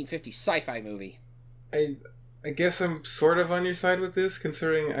 1950 sci-fi movie. I guess I'm sort of on your side with this,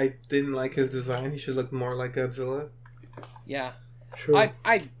 considering I didn't like his design. He should look more like Godzilla. Yeah. Sure.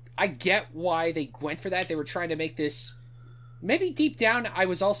 I get why they went for that. They were trying to make this... Maybe deep down, I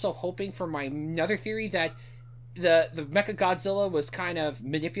was also hoping for my another theory that the Mechagodzilla was kind of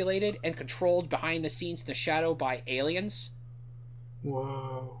manipulated and controlled behind the scenes in the shadow by aliens.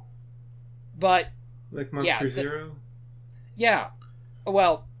 Whoa. But... Like Monster Zero? Yeah.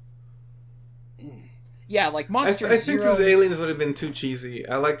 Well... Yeah, like Monster Zero... I think those aliens would have been too cheesy.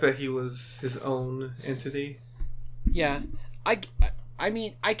 I like that he was his own entity. Yeah. I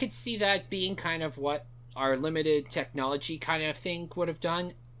mean, I could see that being kind of what our limited technology kind of thing would have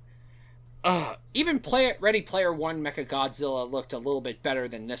done. Even Ready Player One Mechagodzilla looked a little bit better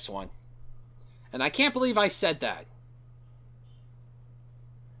than this one. And I can't believe I said that.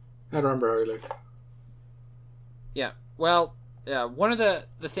 I don't remember how he looked. Yeah, well, one of the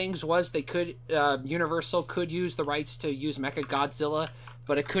things was they could Universal could use the rights to use Mecha Godzilla,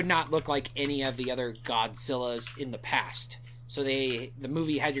 but it could not look like any of the other Godzillas in the past. So the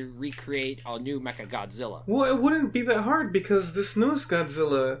movie had to recreate a new Mecha Godzilla. Well, it wouldn't be that hard because this newest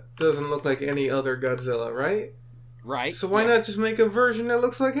Godzilla doesn't look like any other Godzilla, right? Right. So why not just make a version that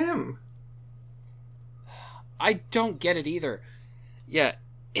looks like him? I don't get it either. Yeah,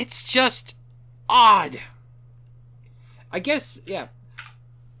 it's just odd. I guess, yeah.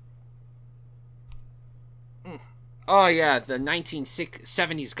 Oh, yeah, the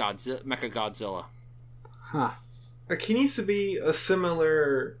 1970s Mecha Godzilla. Huh. Like, he needs to be a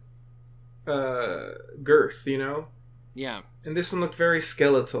similar girth, you know? Yeah. And this one looked very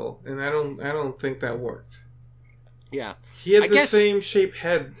skeletal, and I don't think that worked. Yeah. He had the same shaped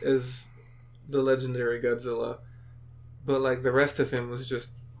head as the legendary Godzilla, but like the rest of him was just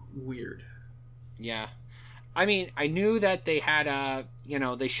weird. Yeah. I mean, I knew that they had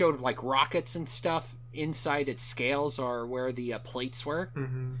they showed like rockets and stuff inside its scales or where the plates were.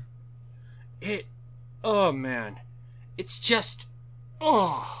 Mm-hmm. Oh man, it's just,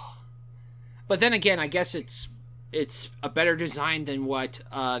 oh. But then again, I guess it's a better design than what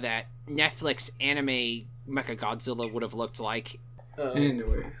that Netflix anime Mechagodzilla would have looked like.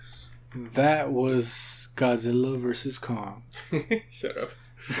 Anyways, that was Godzilla versus Kong. Shut up.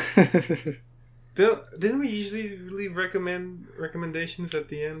 Didn't we usually leave recommendations at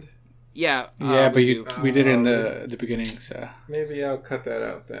the end? Yeah. But we did it in the beginning, so maybe I'll cut that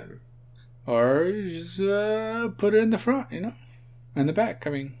out then. Or you just put it in the front, in the back.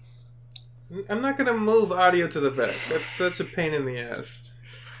 I mean, I'm not gonna move audio to the back. That's such a pain in the ass.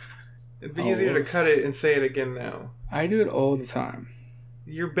 It'd be easier to cut it and say it again now. I do it all the time.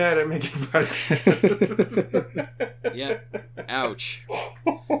 You're bad at making podcasts. Yeah. Ouch.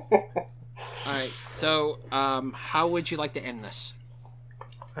 Alright, so how would you like to end this?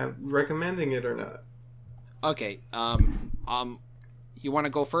 I'm recommending it or not. Okay, you want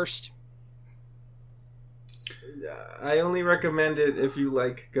to go first? I only recommend it if you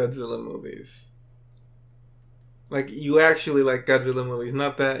like Godzilla movies. Like, you actually like Godzilla movies,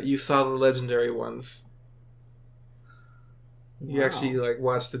 not that you saw the legendary ones. You actually like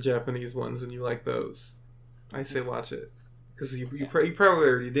watch the Japanese ones and you like those. I say watch it because you probably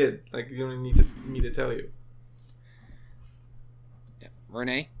already did. Like, you don't need me to tell you. Yeah.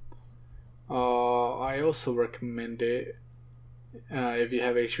 Renee? I also recommend it if you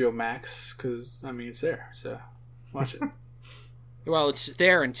have HBO Max, because I mean it's there, so watch it. Well, it's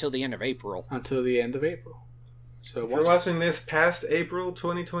there until the end of April. Until the end of April. So if you're watching this past April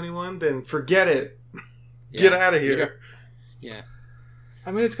 2021, then forget it. Yeah. Get out of here. Yeah.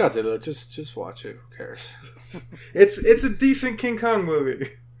 I mean, it's Godzilla. Just watch it. Who cares? It's a decent King Kong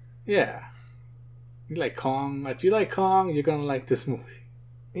movie. Yeah. You like Kong. If you like Kong, you're gonna like this movie.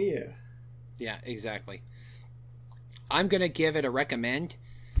 Yeah. Yeah, exactly. I'm gonna give it a recommend.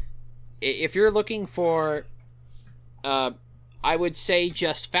 If you're looking for, I would say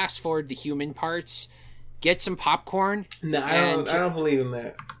just fast forward the human parts. Get some popcorn. No, I don't believe in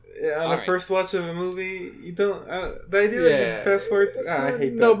that. On the first watch of a movie, you don't. The idea that you fast forward. I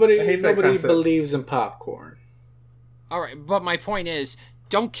hate that. Nobody believes in popcorn. All right, but my point is,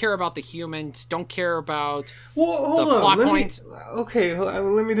 don't care about the humans. Don't care about the plot points.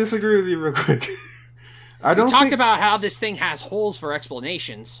 Let me disagree with you real quick. We talked about how this thing has holes for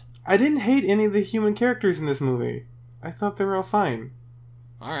explanations. I didn't hate any of the human characters in this movie. I thought they were all fine.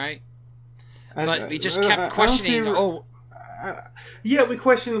 All right. But we just kept questioning. Yeah, we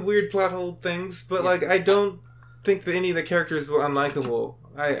questioned weird plot hole things, but I don't think that any of the characters were unlikable.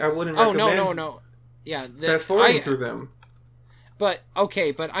 I wouldn't recommend. No. Yeah, fast forwarding through them. But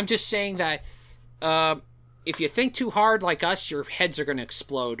I'm just saying that if you think too hard like us, your heads are going to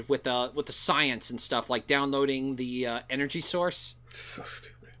explode with the science and stuff, like downloading the energy source. So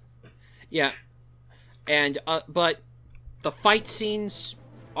stupid. Yeah, and but the fight scenes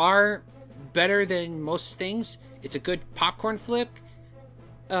are better than most things. It's a good popcorn flick,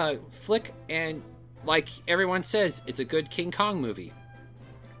 and like everyone says, it's a good King Kong movie.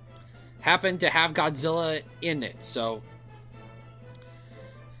 Happened to have Godzilla in it, so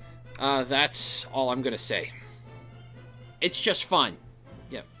that's all I'm gonna say. It's just fun.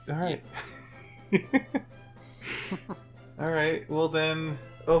 Yep. All right. All right. Well then,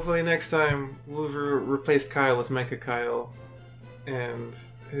 hopefully next time we've replaced Kyle with Mecha Kyle, and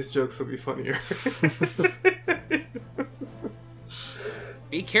his jokes will be funnier.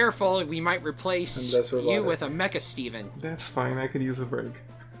 Be careful, we might replace you with a Mecha Steven. That's fine, I could use a break.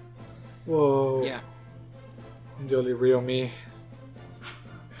 Whoa. Yeah. The only real me.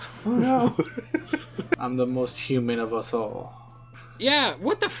 Oh no. I'm the most human of us all. Yeah,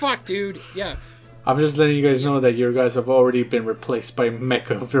 what the fuck, dude? Yeah. I'm just letting you guys know that your guys have already been replaced by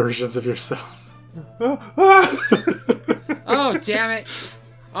mecha versions of yourselves. Oh, damn it.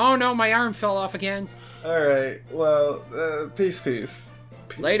 Oh no, my arm fell off again. Alright, well, peace.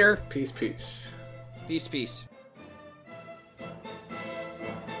 Later. Peace. Peace.